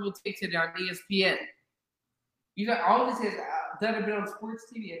a terrible take today on ESPN. You got all these guys that have been on sports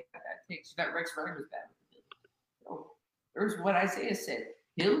TV at that takes. You got Rex Ryan was bad. Oh, there's what Isaiah said.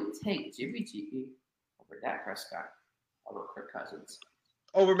 He'll take Jimmy G over Dak Prescott over Kirk Cousins.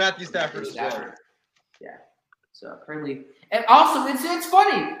 Over Matthew Stafford as well. Stafford. Yeah. So apparently, and also it's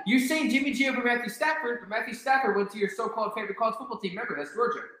funny. You're saying Jimmy G over Matthew Stafford, but Matthew Stafford went to your so-called favorite college football team. Remember, that's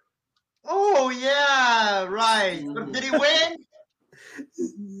Georgia. Oh, yeah, right. But did he win?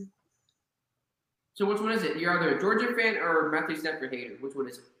 So which one is it? You're either a Georgia fan or a Matthew Stafford hater. Which one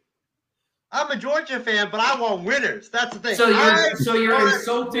is it? I'm a Georgia fan, but I want winners. That's the thing. So I you're want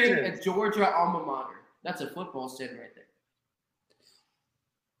insulting winners. a Georgia alma mater. That's a football sin right there.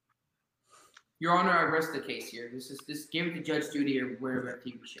 Your Honor, I rest the case here. This give it to Judge Judy or wherever that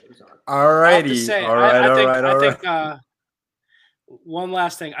TV show is on. I have to Alrighty. say, All right. I think one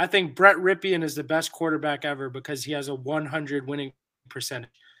last thing. I think Brett Ripien is the best quarterback ever because he has a 100 winning percentage.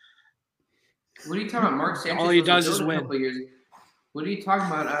 What are you talking about? Mark Sanchez. All he was does a is goat a win. couple years ago. What are you talking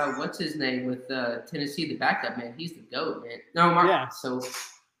about? What's his name with Tennessee, the backup man? He's the GOAT, man. No, Mark. Yeah. So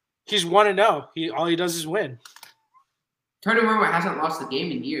He's 1-0. All he does is win. Turner Rowe hasn't lost a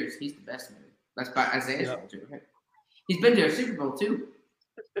game in years. He's the best man. That's by Isaiah's Yep. culture, right? He's been to a Super Bowl too.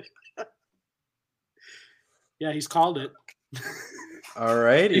 Yeah, he's called it.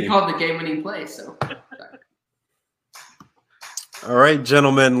 Alrighty. He called the game-winning play. So All right,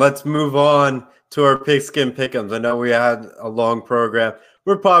 gentlemen, let's move on to our pigskin pick'ems. I know we had a long program.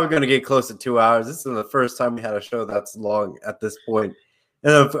 We're probably going to get close to 2 hours. This is the first time we had a show that's long at this point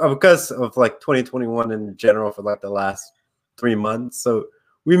and because of like 2021 in general for like the last 3 months. So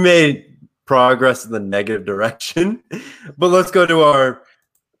we made progress in the negative direction. But let's go to our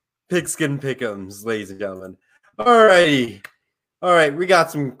pigskin pick'ems, ladies and gentlemen. All righty. All right, we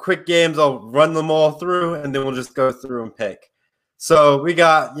got some quick games. I'll run them all through, and then we'll just go through and pick. So we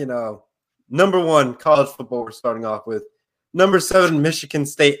got, number 1, college football we're starting off with. Number 7, Michigan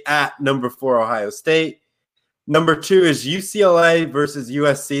State at number 4, Ohio State. Number 2 is UCLA versus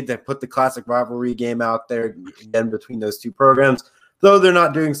USC. They put the classic rivalry game out there again between those two programs. Though they're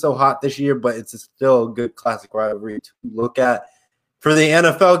not doing so hot this year, but it's still a good classic rivalry to look at. For the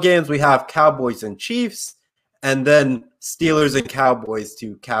NFL games, we have Cowboys and Chiefs, and then Steelers and Cowboys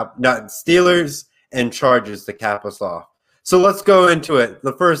Steelers and Chargers to cap us off. So let's go into it.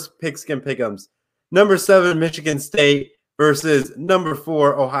 The first pigskin pick'ems. Number 7, Michigan State versus number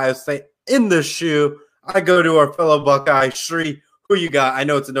 4, Ohio State. In the shoe, I go to our fellow Buckeye, Shri. Who you got? I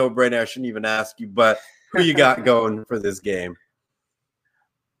know it's a no-brainer. I shouldn't even ask you, but who you got going for this game?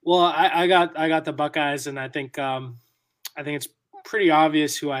 Well, I got the Buckeyes, and I think it's pretty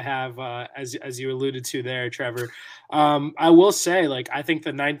obvious who I have, as you alluded to there, Trevor. I will say, I think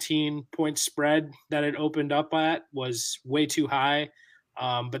the 19-point spread that it opened up at was way too high.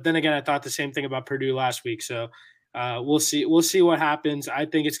 But then again, I thought the same thing about Purdue last week. So we'll see. We'll see what happens. I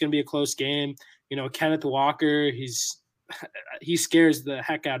think it's going to be a close game. Kenneth Walker, he scares the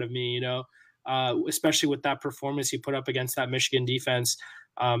heck out of me. Especially with that performance he put up against that Michigan defense.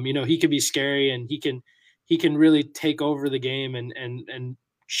 He could be scary, and he can really take over the game and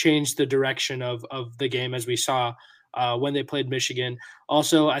change the direction of the game, as we saw when they played Michigan.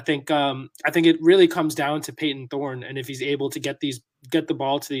 Also, I think it really comes down to Peyton Thorne, and if he's able to get the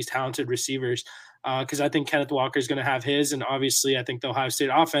ball to these talented receivers, because I think Kenneth Walker is going to have his, and obviously I think the Ohio State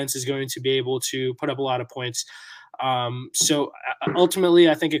offense is going to be able to put up a lot of points. So ultimately,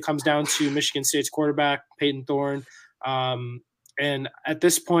 I think it comes down to Michigan State's quarterback, Peyton Thorne. And at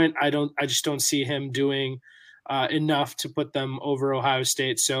this point, I just don't see him doing enough to put them over Ohio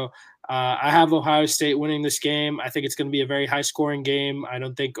State. So I have Ohio State winning this game. I think it's going to be a very high-scoring game. I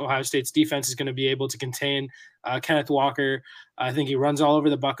don't think Ohio State's defense is going to be able to contain Kenneth Walker. I think he runs all over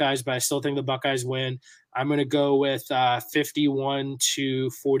the Buckeyes, but I still think the Buckeyes win. I'm going to go with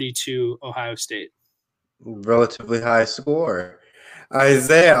 51-42 Ohio State. Relatively high score.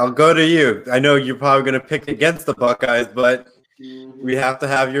 Isaiah, I'll go to you. I know you're probably going to pick against the Buckeyes, but we have to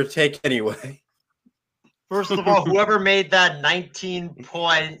have your take anyway. First of all, whoever made that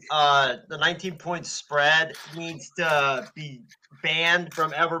 19-point spread needs to be banned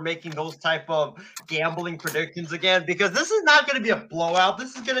from ever making those type of gambling predictions again, because this is not going to be a blowout.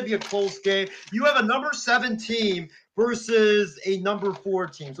 This is going to be a close game. You have a number 7 team versus a number 4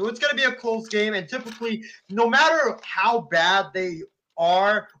 team. So it's going to be a close game, and typically, no matter how bad they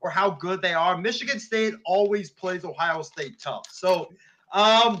are or how good they are, Michigan State always plays Ohio State tough. So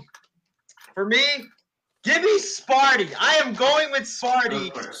for me, give me Sparty. I am going with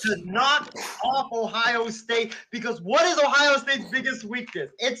Sparty to knock off Ohio State, because what is Ohio State's biggest weakness?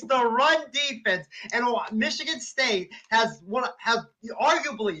 It's the run defense. And Michigan State has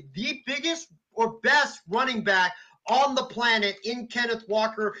arguably the biggest or best running back on the planet in Kenneth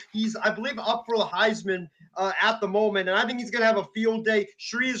Walker. He's, I believe, up for the Heisman at the moment, and I think he's going to have a field day.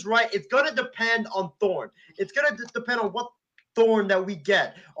 Shri is right. It's going to depend on Thorne. It's going to depend on what Thorne that we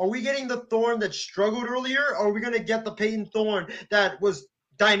get. Are we getting the Thorne that struggled earlier, or are we going to get the Peyton Thorne that was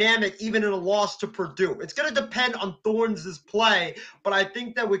dynamic even in a loss to Purdue? It's going to depend on Thorne's play, but I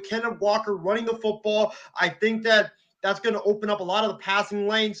think that with Kenneth Walker running the football, I think that that's going to open up a lot of the passing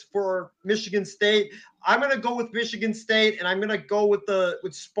lanes for Michigan State. I'm going to go with Michigan State, and I'm going to go with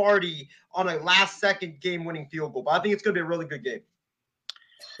Sparty on a last-second game-winning field goal. But I think it's going to be a really good game.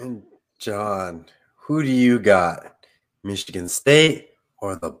 And John, who do you got? Michigan State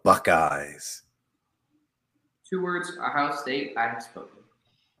or the Buckeyes? 2 words, Ohio State. I have spoken.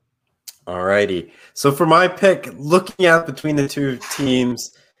 All righty. So for my pick, looking at between the two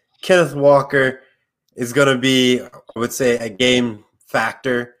teams, Kenneth Walker is going to be, I would say, a game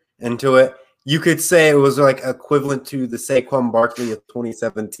factor into it. You could say it was like equivalent to the Saquon Barkley of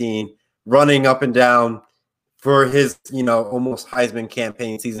 2017, running up and down for his, almost Heisman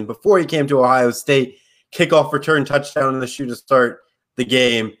campaign season before he came to Ohio State. Kickoff return touchdown in the shoe to start the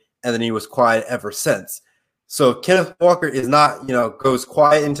game, and then he was quiet ever since. So Kenneth Walker is not, goes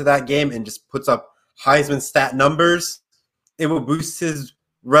quiet into that game and just puts up Heisman stat numbers. It will boost his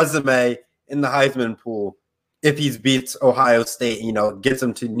resume in the Heisman pool if he beats Ohio State, gets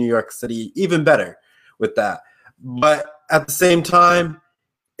him to New York City, even better with that. But at the same time,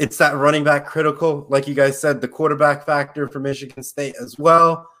 it's that running back critical, like you guys said, the quarterback factor for Michigan State as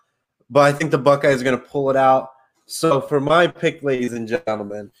well. But I think the Buckeyes are going to pull it out. So for my pick, ladies and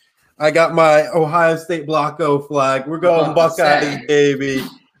gentlemen, I got my Ohio State Blocko flag. We're going Buckeyes, baby.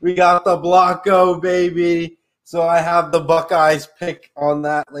 We got the Blocko, baby. So I have the Buckeyes pick on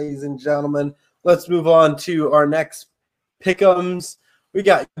that, ladies and gentlemen. Let's move on to our next pick'ems. We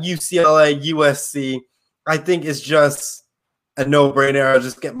got UCLA, USC. I think it's just a no-brainer. I'll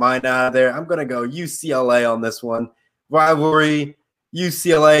just get mine out of there. I'm going to go UCLA on this one. Rivalry.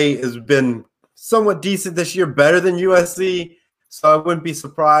 UCLA has been somewhat decent this year, better than USC. So I wouldn't be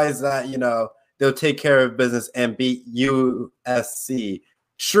surprised that, they'll take care of business and beat USC.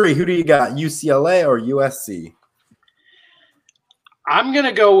 Shree, who do you got, UCLA or USC? I'm going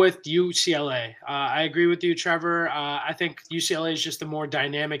to go with UCLA. I agree with you, Trevor. I think UCLA is just a more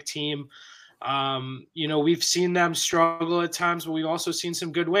dynamic team. We've seen them struggle at times, but we've also seen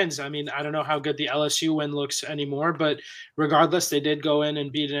some good wins. I mean, I don't know how good the LSU win looks anymore, but regardless, they did go in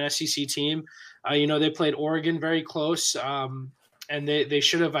and beat an SEC team. They played Oregon very close, and they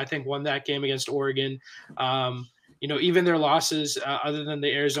should have, I think, won that game against Oregon. Even their losses, other than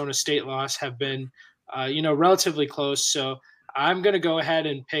the Arizona State loss, have been, relatively close. So I'm going to go ahead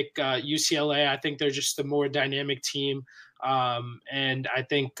and pick UCLA. I think they're just a more dynamic team. And I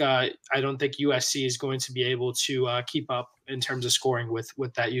think I don't think USC is going to be able to keep up in terms of scoring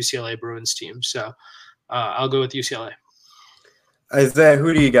with that UCLA Bruins team. So I'll go with UCLA. Isaiah,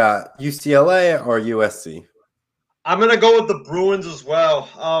 who do you got, UCLA or USC? I'm going to go with the Bruins as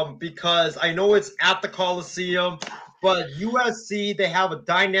well, because I know it's at the Coliseum, but USC, they have a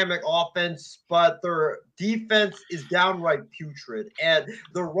dynamic offense, but their defense is downright putrid. And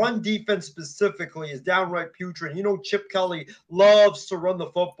the run defense specifically is downright putrid. Chip Kelly loves to run the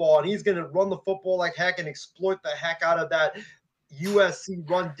football, and he's going to run the football like heck and exploit the heck out of that USC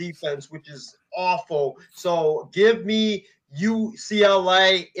run defense, which is awful. So give me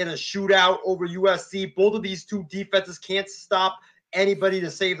UCLA in a shootout over USC. Both of these two defenses can't stop anybody to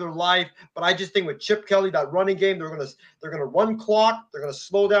save their life, but I just think with Chip Kelly, that running game, they're gonna run clock, they're gonna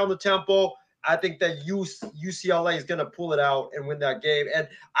slow down the tempo. I think that UCLA is gonna pull it out and win that game. And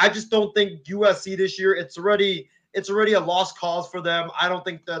I just don't think USC this year, it's already a lost cause for them. I don't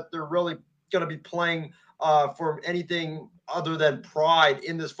think that they're really gonna be playing for anything other than pride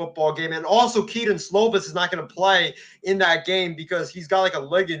in this football game. And also Keaton Slovis is not going to play in that game because he's got like a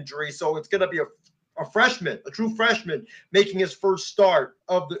leg injury. So it's going to be a freshman, a true freshman, making his first start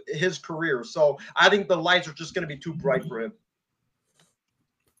of his career. So I think the lights are just going to be too bright for him.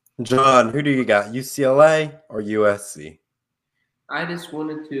 John, who do you got, UCLA or USC? I just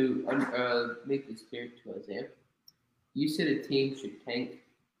wanted to make this clear to Isaiah. You said a team should tank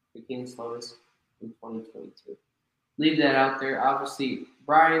against Slovis in 2022. Leave that out there. Obviously,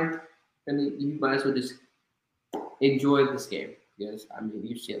 Brian, you might as well just enjoy this game. Yes,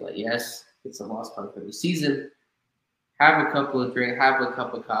 UCLA, yes, it's a lost punt for the season. Have a couple of drinks, have a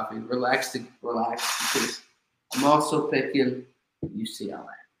cup of coffee, relax, because I'm also picking UCLA.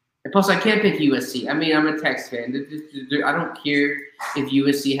 And plus, I can't pick USC. I'm a Tex fan. I don't care if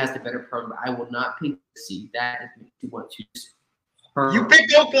USC has the better program. I will not pick USC. That is what you want to just hurt. You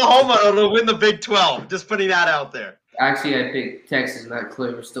picked Oklahoma to win the Big 12. Just putting that out there. Actually, I picked Texas, not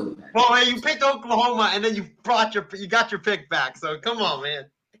Cleveland. Still bad. Well, hey, you picked Oklahoma, and then you got your pick back. So come on, man.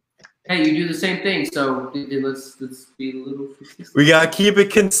 Hey, you do the same thing. So let's be a little consistent. We gotta keep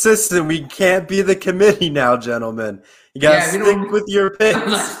it consistent. We can't be the committee now, gentlemen. You gotta stick with your picks.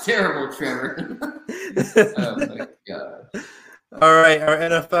 That's terrible, Trevor. Oh my god. All right, our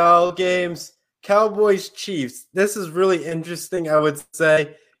NFL games. Cowboys, Chiefs. This is really interesting, I would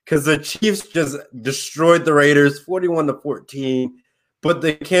say, because the Chiefs just destroyed the Raiders 41-14, but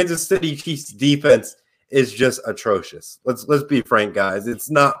the Kansas City Chiefs defense is just atrocious. Let's be frank, guys. It's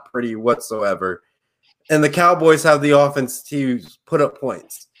not pretty whatsoever. And the Cowboys have the offense to put up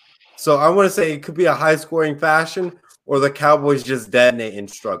points. So I want to say it could be a high-scoring fashion, or the Cowboys just detonate and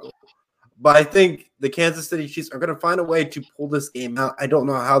struggle. But I think the Kansas City Chiefs are going to find a way to pull this game out. I don't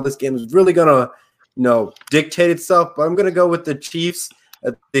know how this game is really going to, dictate itself, but I'm going to go with the Chiefs.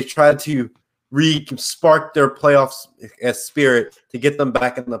 They try to spark their playoffs spirit to get them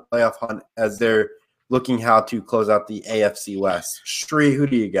back in the playoff hunt as they're looking how to close out the AFC West. Shree, who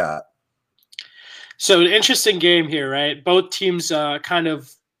do you got? So an interesting game here, right? Both teams kind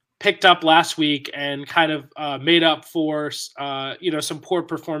of picked up last week and kind of made up for, some poor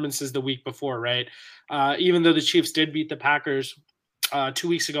performances the week before, right? Even though the Chiefs did beat the Packers 2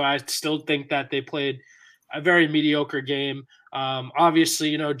 weeks ago, I still think that they played a very mediocre game.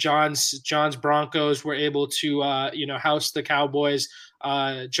 Obviously, John's Broncos were able to, house the Cowboys.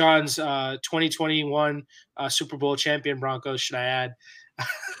 John's 2021 Super Bowl champion Broncos, should I add?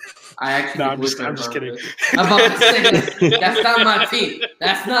 I actually No, I'm just kidding. I'm about to say that's not my team.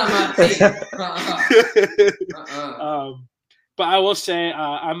 That's not my team. But I will say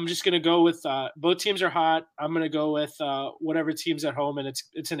I'm just gonna go with both teams are hot. I'm gonna go with whatever team's at home, and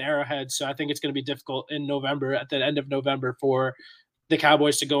it's an Arrowhead, so I think it's gonna be difficult in November, at the end of November, for the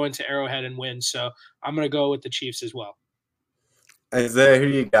Cowboys to go into Arrowhead and win. So I'm gonna go with the Chiefs as well. Isaiah,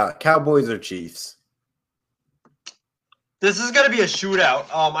 who do you got? Cowboys or Chiefs? This is going to be a shootout.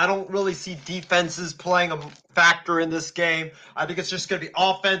 I don't really see defenses playing a factor in this game. I think it's just going to be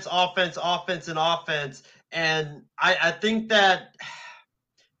offense, offense, offense, and offense. And I think that,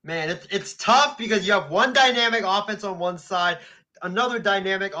 man, it's tough because you have one dynamic offense on one side, another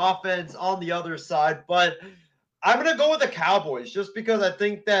dynamic offense on the other side. But I'm going to go with the Cowboys just because I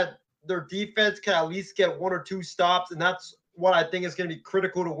think that their defense can at least get 1 or 2 stops, and that's what I think is going to be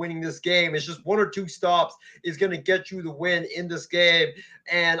critical to winning this game. It's just 1 or 2 stops is going to get you the win in this game.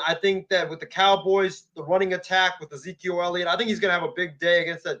 And I think that with the Cowboys, the running attack with Ezekiel Elliott, I think he's going to have a big day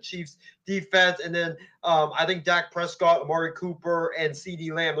against that Chiefs defense. And then I think Dak Prescott, Amari Cooper, and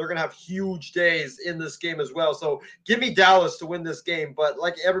CeeDee Lamb, they're going to have huge days in this game as well. So give me Dallas to win this game. But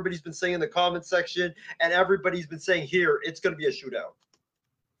like everybody's been saying in the comment section and everybody's been saying here, it's going to be a shootout.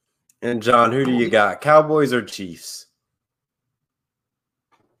 And John, who do you got? Cowboys or Chiefs?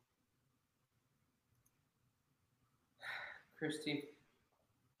 Christy,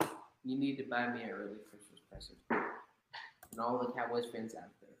 you need to buy me an early Christmas present. And all the Cowboys fans out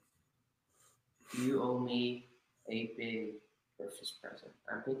there, you owe me a big Christmas present.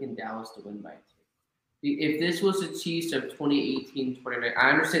 I'm picking Dallas to win by 2. If this was the Chiefs of 2018-2019, I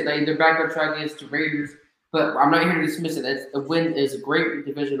understand that they're back on track against the Raiders, but I'm not here to dismiss it. That's a win is a great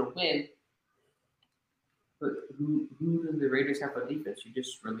divisional win. But who do the Raiders have on defense? You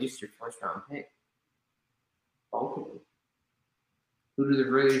just released your first-round pick. Both of them. Who do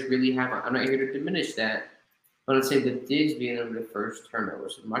the Raiders really have? I'm not here to diminish that. But I'm saying that Diggs being under the first turnover,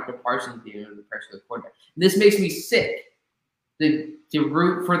 so Michael Parsons being under the pressure of the quarterback. This makes me sick. To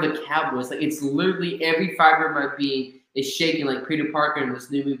root for the Cowboys, like it's literally every fiber of my being is shaking like Peter Parker in this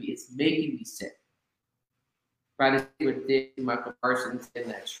new movie. It's making me sick. Trying to see with Diggs, Michael Parsons, and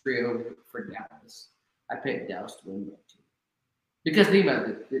that trio for Dallas. I picked Dallas to win by 2 because think about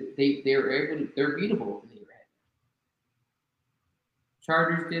it, they're beatable in the red.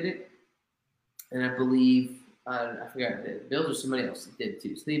 Chargers did it, and I believe I forgot the Bills or somebody else that did it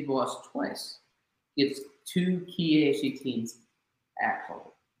too. So they've lost twice. It's 2 key AFC teams at home.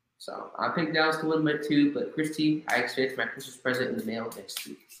 So I picked Dallas to win by 2, but Christy, I expect my Christmas present in the mail next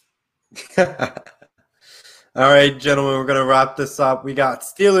week. All right, gentlemen, we're going to wrap this up. We got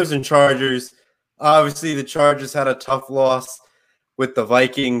Steelers and Chargers. Obviously, the Chargers had a tough loss with the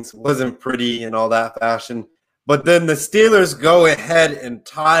Vikings. Wasn't pretty in all that fashion. But then the Steelers go ahead and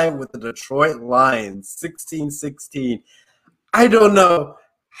tie with the Detroit Lions, 16-16. I don't know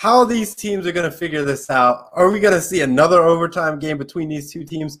how these teams are going to figure this out. Are we going to see another overtime game between these two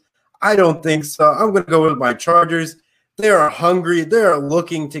teams? I don't think so. I'm going to go with my Chargers. They are hungry. They are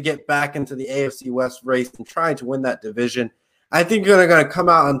looking to get back into the AFC West race and trying to win that division. I think they're going to come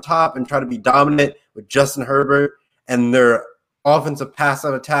out on top and try to be dominant with Justin Herbert and their offensive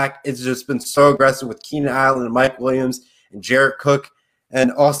pass-out attack. It's just been so aggressive with Keenan Allen and Mike Williams and Jared Cook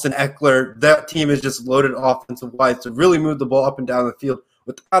and Austin Eckler. That team is just loaded offensive-wise to really move the ball up and down the field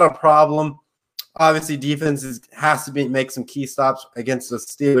without a problem. Obviously, defense has to make some key stops against the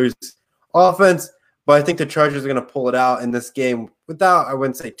Steelers' offense, but I think the Chargers are going to pull it out in this game without, I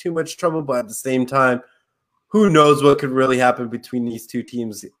wouldn't say too much trouble, but at the same time, who knows what could really happen between these two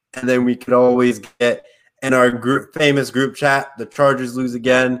teams. And then we could always get in our famous group chat, the Chargers lose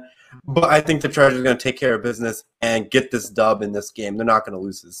again. But I think the Chargers are going to take care of business and get this dub in this game. They're not going to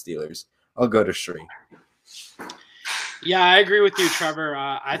lose to the Steelers. I'll go to Shree. Yeah, I agree with you, Trevor.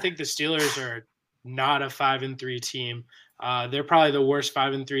 I think the Steelers are not a 5-3 team. They're probably the worst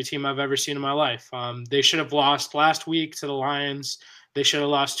 5-3 team I've ever seen in my life. They should have lost last week to the Lions. They should have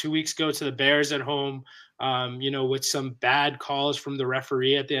lost 2 weeks ago to the Bears at home. With some bad calls from the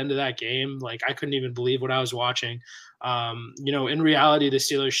referee at the end of that game. Like, I couldn't even believe what I was watching. In reality, the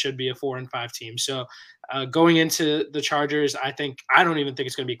Steelers should be a 4-5 team. So going into the Chargers, I don't even think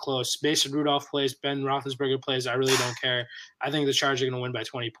it's going to be close. Mason Rudolph plays, Ben Roethlisberger plays. I really don't care. I think the Chargers are going to win by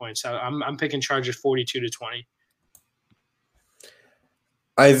 20 points. So I'm picking Chargers 42-20.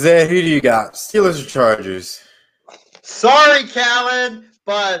 Isaiah, who do you got? Steelers or Chargers? Sorry, Callan,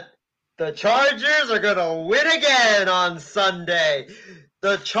 but the Chargers are going to win again on Sunday.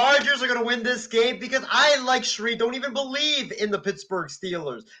 The Chargers are going to win this game because I, like Shree, don't even believe in the Pittsburgh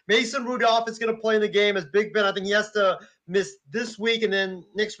Steelers. Mason Rudolph is going to play in the game as Big Ben. I think he has to miss this week and then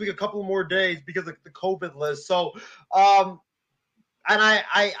next week a couple more days because of the COVID list. So, and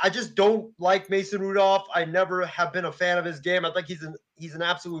I just don't like Mason Rudolph. I never have been a fan of his game. I think he's an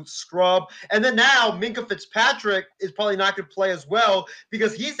absolute scrub. And then now Minkah Fitzpatrick is probably not going to play as well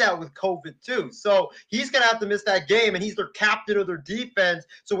because he's out with COVID too. So he's going to have to miss that game, and he's their captain of their defense.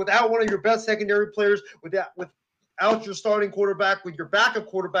 So without one of your best secondary players, without your starting quarterback, with your backup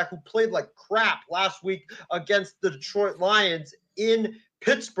quarterback who played like crap last week against the Detroit Lions in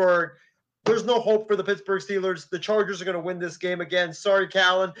Pittsburgh, there's no hope for the Pittsburgh Steelers. The Chargers are going to win this game again. Sorry,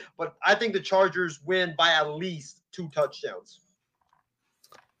 Callan, but I think the Chargers win by at least 2 touchdowns.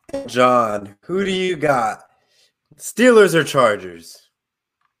 John, who do you got? Steelers or Chargers?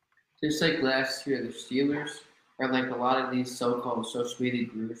 Just like last year, the Steelers are like a lot of these so-called social media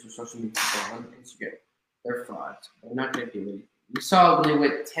groups or social media people on Instagram. They're frauds. They're not going to do it. We saw when they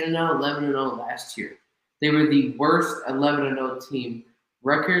went 10-0, 11-0 last year. They were the worst 11-0 team.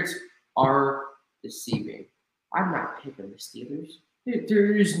 Records are deceiving. I'm not picking the Steelers.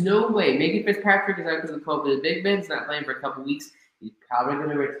 There is no way. Minkah Fitzpatrick is out because of COVID. Big Ben's not playing for a couple weeks. He's probably going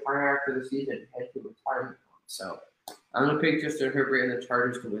to retire after the season and head to retirement. So I'm going to pick Justin Herbert and the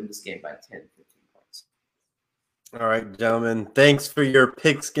Chargers to win this game by 10, 15 points. All right, gentlemen. Thanks for your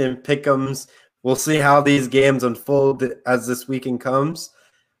pigskin pick'ems. We'll see how these games unfold as this weekend comes.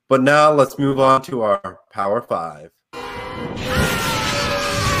 But now let's move on to our Power 5.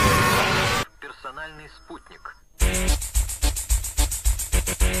 Персональный спутник.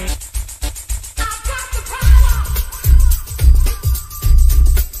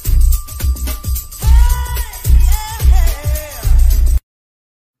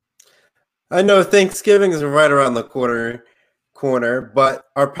 I know Thanksgiving is right around the corner, but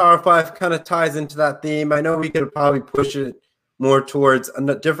our Power 5 kind of ties into that theme. I know we could probably push it more towards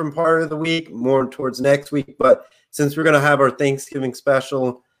a different part of the week, more towards next week, but since we're going to have our Thanksgiving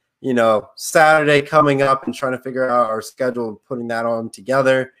special, Saturday coming up and trying to figure out our schedule and putting that on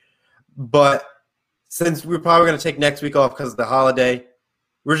together. But since we're probably going to take next week off because of the holiday,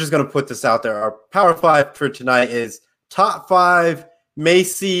 we're just going to put this out there. Our Power 5 for tonight is top 5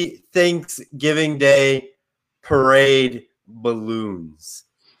 Macy Thanksgiving Day Parade balloons.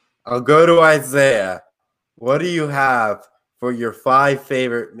 I'll go to Isaiah. What do you have for your 5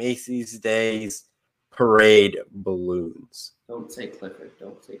 favorite Macy's Days Parade balloons? Don't say Clifford.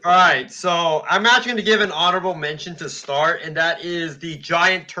 Don't say Clifford. All right, so I'm actually going to give an honorable mention to start, and that is the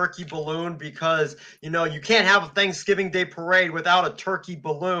giant turkey balloon because, you can't have a Thanksgiving Day parade without a turkey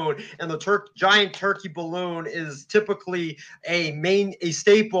balloon, and the giant turkey balloon is typically a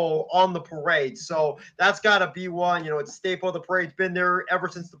staple on the parade. So that's got to be one. It's a staple of the parade. It's been there ever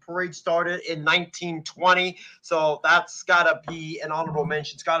since the parade started in 1920, so that's got to be an honorable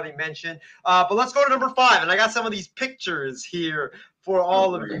mention. It's got to be mentioned. But let's go to number 5, and I got some of these pictures here for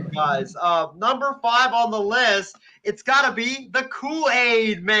all of you guys. Number 5 on the list, it's got to be the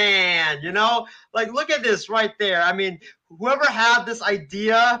Kool-Aid Man. Look at this right there. I mean, whoever had this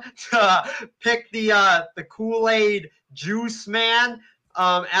idea to pick the Kool-Aid Juice Man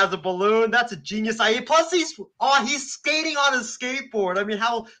as a balloon, that's a genius idea. Plus, he's skating on his skateboard. I mean,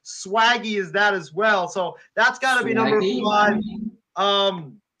 how swaggy is that as well? So that's got to be number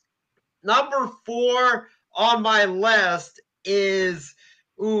 5. Number 4 on my list is,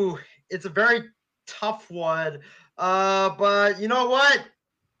 it's a very tough one. But you know what?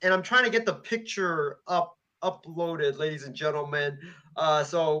 And I'm trying to get the picture uploaded, ladies and gentlemen.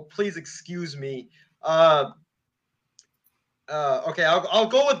 So please excuse me. Okay, I'll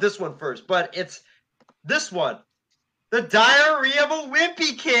go with this one first, but it's this one. The Diary of a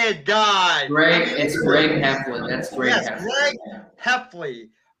Wimpy Kid guy. It's Greg Heffley. That's Greg Heffley. Greg Heffley.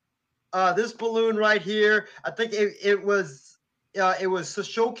 This balloon right here, I think it was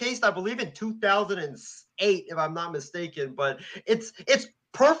showcased, I believe, in 2008, if I'm not mistaken. But it's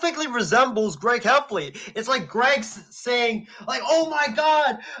perfectly resembles Greg Heffley. It's like Greg's saying, like, "Oh my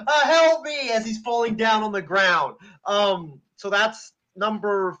God, help me!" as he's falling down on the ground. So that's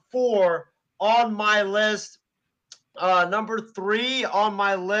number 4 on my list. Number 3 on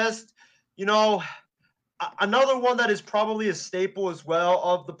my list, another one that is probably a staple as well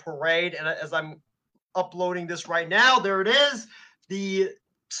of the parade, and as I'm uploading this right now, there it is, the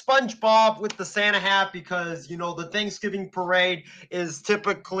SpongeBob with the Santa hat, because the Thanksgiving parade is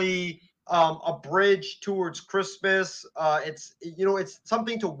typically a bridge towards Christmas. It's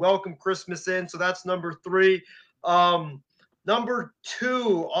something to welcome Christmas in. So that's number 3. Number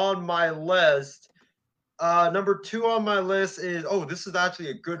 2 on my list. Number 2 on my list is this is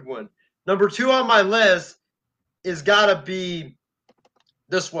actually a good one. Number 2 on my list is gotta be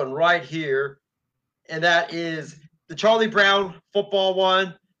this one right here, and that is the Charlie Brown football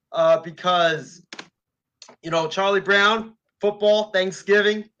one. Because Charlie Brown football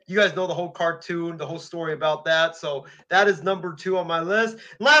Thanksgiving. You guys know the whole cartoon, the whole story about that. So that is number 2 on my list.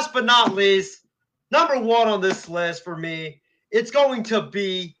 Last but not least, number 1 on this list for me, it's going to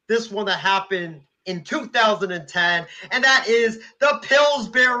be this one that happened in 2010, and that is the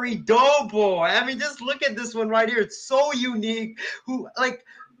Pillsbury Doughboy. I mean, just look at this one right here. It's so unique.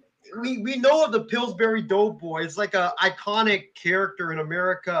 We know of the Pillsbury Doughboy. It's like an iconic character in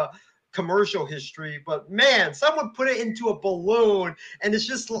America commercial history, but man, someone put it into a balloon and it's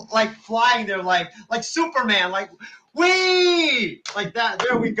just like flying there like Superman, like wee, like that.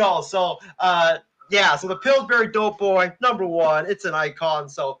 There we go. So so the Pillsbury Doughboy, number 1, it's an icon.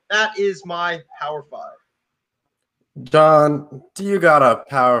 So that is my Power 5. John, do you got a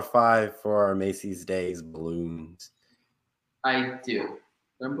Power 5 for our Macy's Days balloons? I do.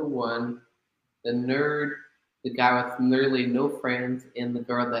 Number 1, the nerd, the guy with literally no friends, and the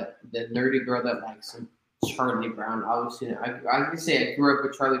nerdy girl that likes him, Charlie Brown. Obviously, I can say I grew up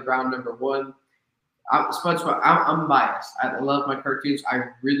with Charlie Brown. Number 1, SpongeBob. I'm biased. I love my cartoons. I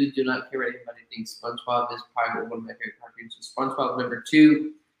really do not care what anybody thinks. SpongeBob is probably one of my favorite cartoons. So SpongeBob, number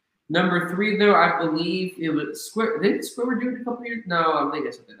 2. Number 3, though, I believe it was Square. Didn't Square do it a couple years? No, I think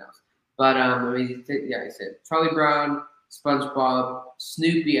it's something else. But I said Charlie Brown, SpongeBob,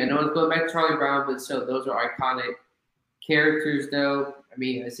 Snoopy. I know it's going back to Charlie Brown, but so those are iconic characters, though. I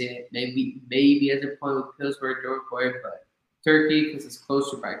mean, I say maybe as a point with Pillsbury Doughboy, but Turkey because it's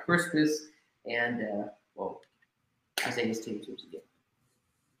closer by Christmas, and I say his team teams again.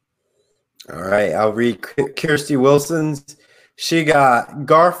 All right, I'll read Kirsty Wilson's. She got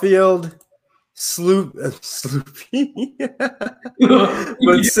Garfield, Sloopy,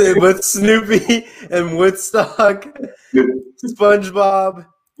 but Snoopy and Woodstock, SpongeBob,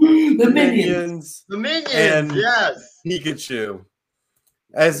 the Minions, and yes, Pikachu.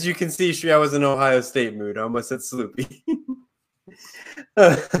 As you can see, I was in Ohio State mood. I almost said Sloopy.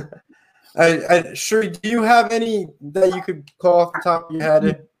 Sure, do you have any that you could call off the top of your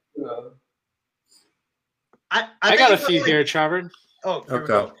head? I got a few here, Trevor. Oh,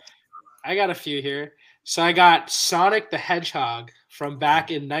 okay. I got a few here. So I got Sonic the Hedgehog from back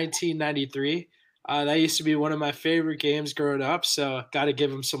in 1993. That used to be one of my favorite games growing up, so got to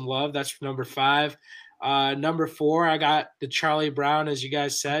give him some love. That's number 5. Number 4, I got the Charlie Brown, as you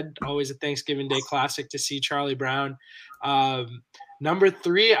guys said. Always a Thanksgiving Day classic to see Charlie Brown. Number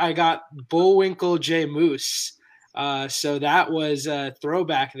 3, I got Bullwinkle J. Moose. So that was a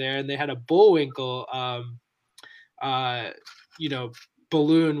throwback there, and they had a Bullwinkle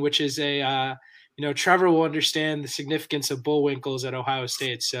balloon, which is a Trevor will understand the significance of bullwinkles at Ohio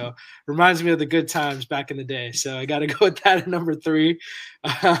State. So reminds me of the good times back in the day. So I got to go with that at number 3.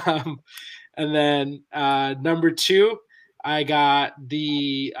 And then number 2, I got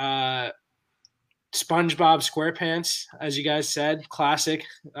the SpongeBob SquarePants, as you guys said, classic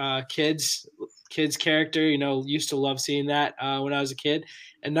kids character. Used to love seeing that when I was a kid.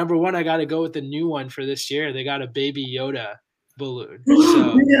 And number 1, I got to go with the new one for this year. They got a Baby Yoda balloon.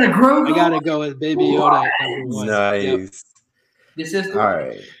 So I got to go with Baby Yoda at number 1. Nice. Yep. This is all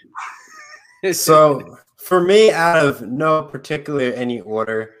right. So for me, out of no particular any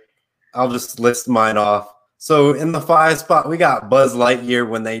order, I'll just list mine off. So in the 5 spot, we got Buzz Lightyear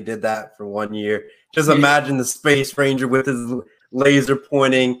when they did that for 1 year. Just imagine the Space Ranger with his laser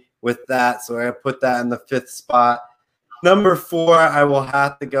pointing with that. So I put that in the 5th spot. Number 4, I will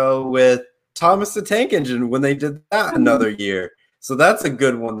have to go with Thomas the Tank Engine when they did that another year. So that's a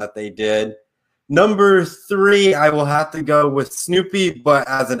good one that they did. Number 3, I will have to go with Snoopy, but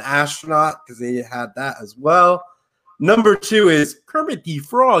as an astronaut because they had that as well. Number 2 is Kermit the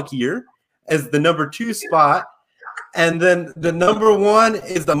Frog here as the number 2 spot. And then the number 1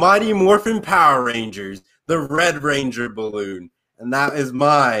 is the Mighty Morphin Power Rangers, the Red Ranger balloon. And that is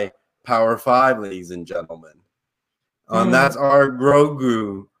my Power 5, ladies and gentlemen. That's our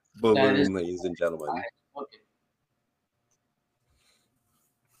Grogu balloon, ladies and gentlemen.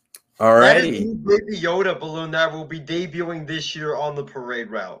 All righty. That is the Baby Yoda balloon that will be debuting this year on the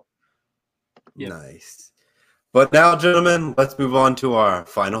parade route. Yep. Nice. But now, gentlemen, let's move on to our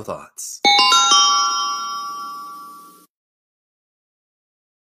final thoughts.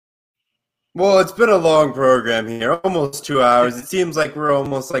 Well, it's been a long program here, almost 2 hours. It seems like we're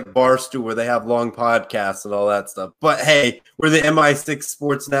almost like Barstool where they have long podcasts and all that stuff. But hey, we're the MI6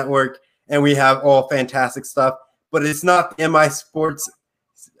 Sports Network, and we have all fantastic stuff. But it's not the MI Sports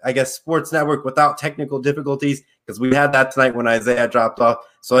I guess, sports network without technical difficulties, because we had that tonight when Isaiah dropped off.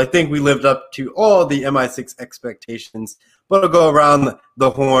 So I think we lived up to all the MI6 expectations. But I'll go around the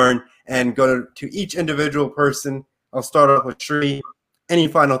horn and go to each individual person. I'll start off with Shree. Any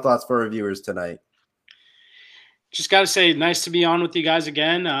final thoughts for our viewers tonight? Just got to say, nice to be on with you guys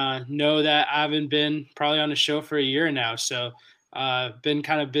again. Know that I haven't been probably on the show for a year now, so been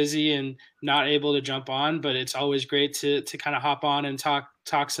kind of busy and not able to jump on, but it's always great to kind of hop on and talk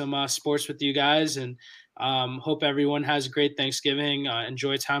some sports with you guys, and hope everyone has a great Thanksgiving.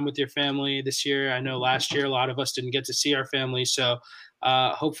 Enjoy time with your family this year. I know last year a lot of us didn't get to see our family, so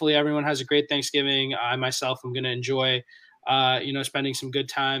hopefully everyone has a great Thanksgiving. I myself am going to enjoy spending some good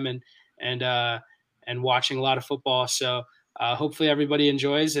time and watching a lot of football. So hopefully everybody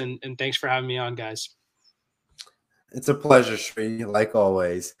enjoys, and thanks for having me on, guys. It's a pleasure, Shree, like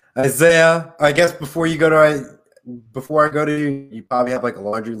always. Isaiah, I guess before I go to you, you probably have like a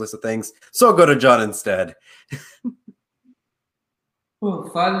laundry list of things. So I'll go to John instead. Well,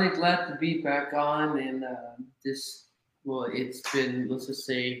 finally glad to be back on, and it's been, let's just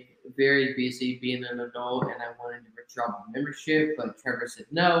say, very busy being an adult, and I wanted to withdraw my membership, but Trevor said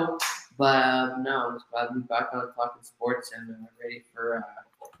no. But no, I'm just glad to be back on talking sports and ready for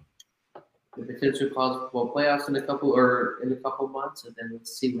the potential college football playoffs in a couple months, and then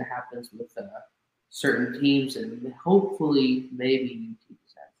let's see what happens with certain teams, and hopefully maybe new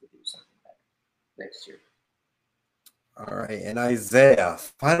teams have to do something better next year. All right, and Isaiah,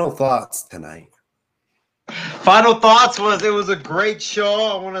 final thoughts tonight. Final thoughts was it was a great show.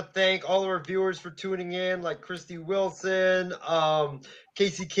 I want to thank all of our viewers for tuning in, like Christy Wilson,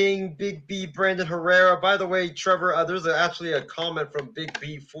 Casey King, Big B, Brandon Herrera. By the way, Trevor, there's actually a comment from Big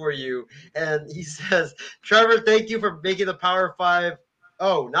B for you, and he says, Trevor, thank you for making the Power 5.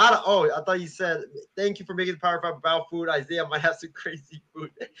 I thought you said thank you for making the Power 5 about food. Isaiah might have some crazy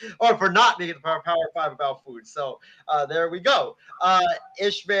food, or for not making the Power 5 about food. So there we go.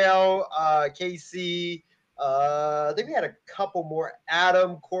 Ishmael, Casey. I think we had a couple more.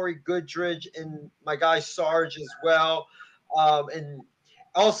 Adam, Corey Goodridge, and my guy Sarge as well. And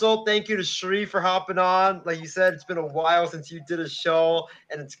also, thank you to Shree for hopping on. Like you said, it's been a while since you did a show,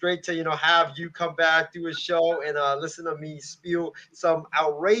 and it's great to have you come back, do a show, and listen to me spew some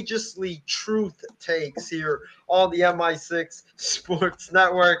outrageously truth takes here on the MI6 Sports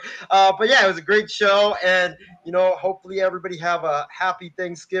Network. But yeah, it was a great show, and hopefully everybody have a happy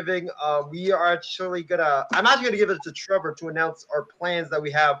Thanksgiving. We are actually I'm actually gonna give it to Trevor to announce our plans that we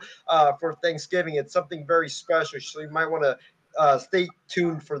have for Thanksgiving. It's something very special, so you might want to stay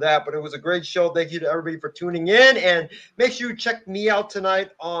tuned for that. But it was a great show. Thank you to everybody for tuning in, and make sure you check me out tonight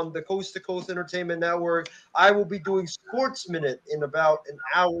on the Coast to Coast Entertainment Network. I will be doing Sports Minute in about an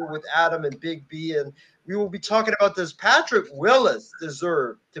hour with Adam and Big B, and we will be talking about, does Patrick Willis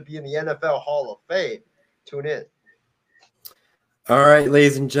deserve to be in the NFL Hall of Fame? Tune in. All right,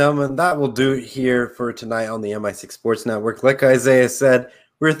 ladies and gentlemen, that will do it here for tonight on the MI6 Sports Network. Like Isaiah said,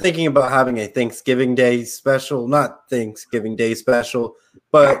 we're thinking about having a Thanksgiving Day special, not Thanksgiving Day special,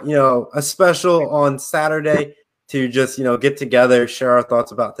 but, a special on Saturday to just, get together, share our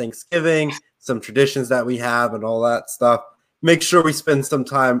thoughts about Thanksgiving, some traditions that we have and all that stuff. Make sure we spend some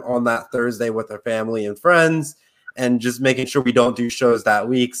time on that Thursday with our family and friends, and just making sure we don't do shows that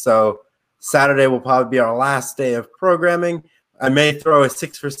week. So Saturday will probably be our last day of programming. I may throw a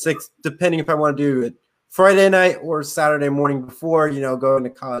 6 for 6, depending if I want to do it Friday night or Saturday morning before, going to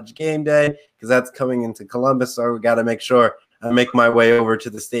College Game Day, because that's coming into Columbus. So we got to make sure I make my way over to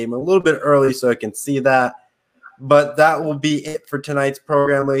the stadium a little bit early so I can see that. But that will be it for tonight's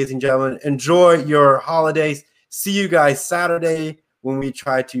program, ladies and gentlemen. Enjoy your holidays. See you guys Saturday when we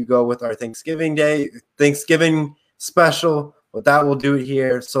try to go with our Thanksgiving special. But that will do it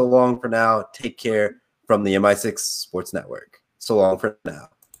here. So long for now. Take care from the MI6 Sports Network. So long for now.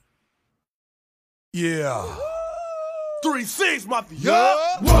 Yeah. 3-6, Mafia.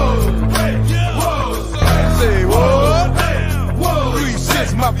 Yeah. Whoa. Hey, yeah. Whoa. Say what? Hey. Whoa.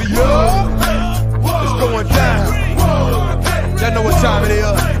 3-6 Mafia. Hey. It's going down. Whoa. Y'all know what time it is.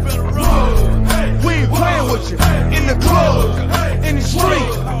 We ain't playing with you. In the club, in the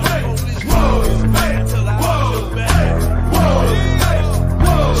street.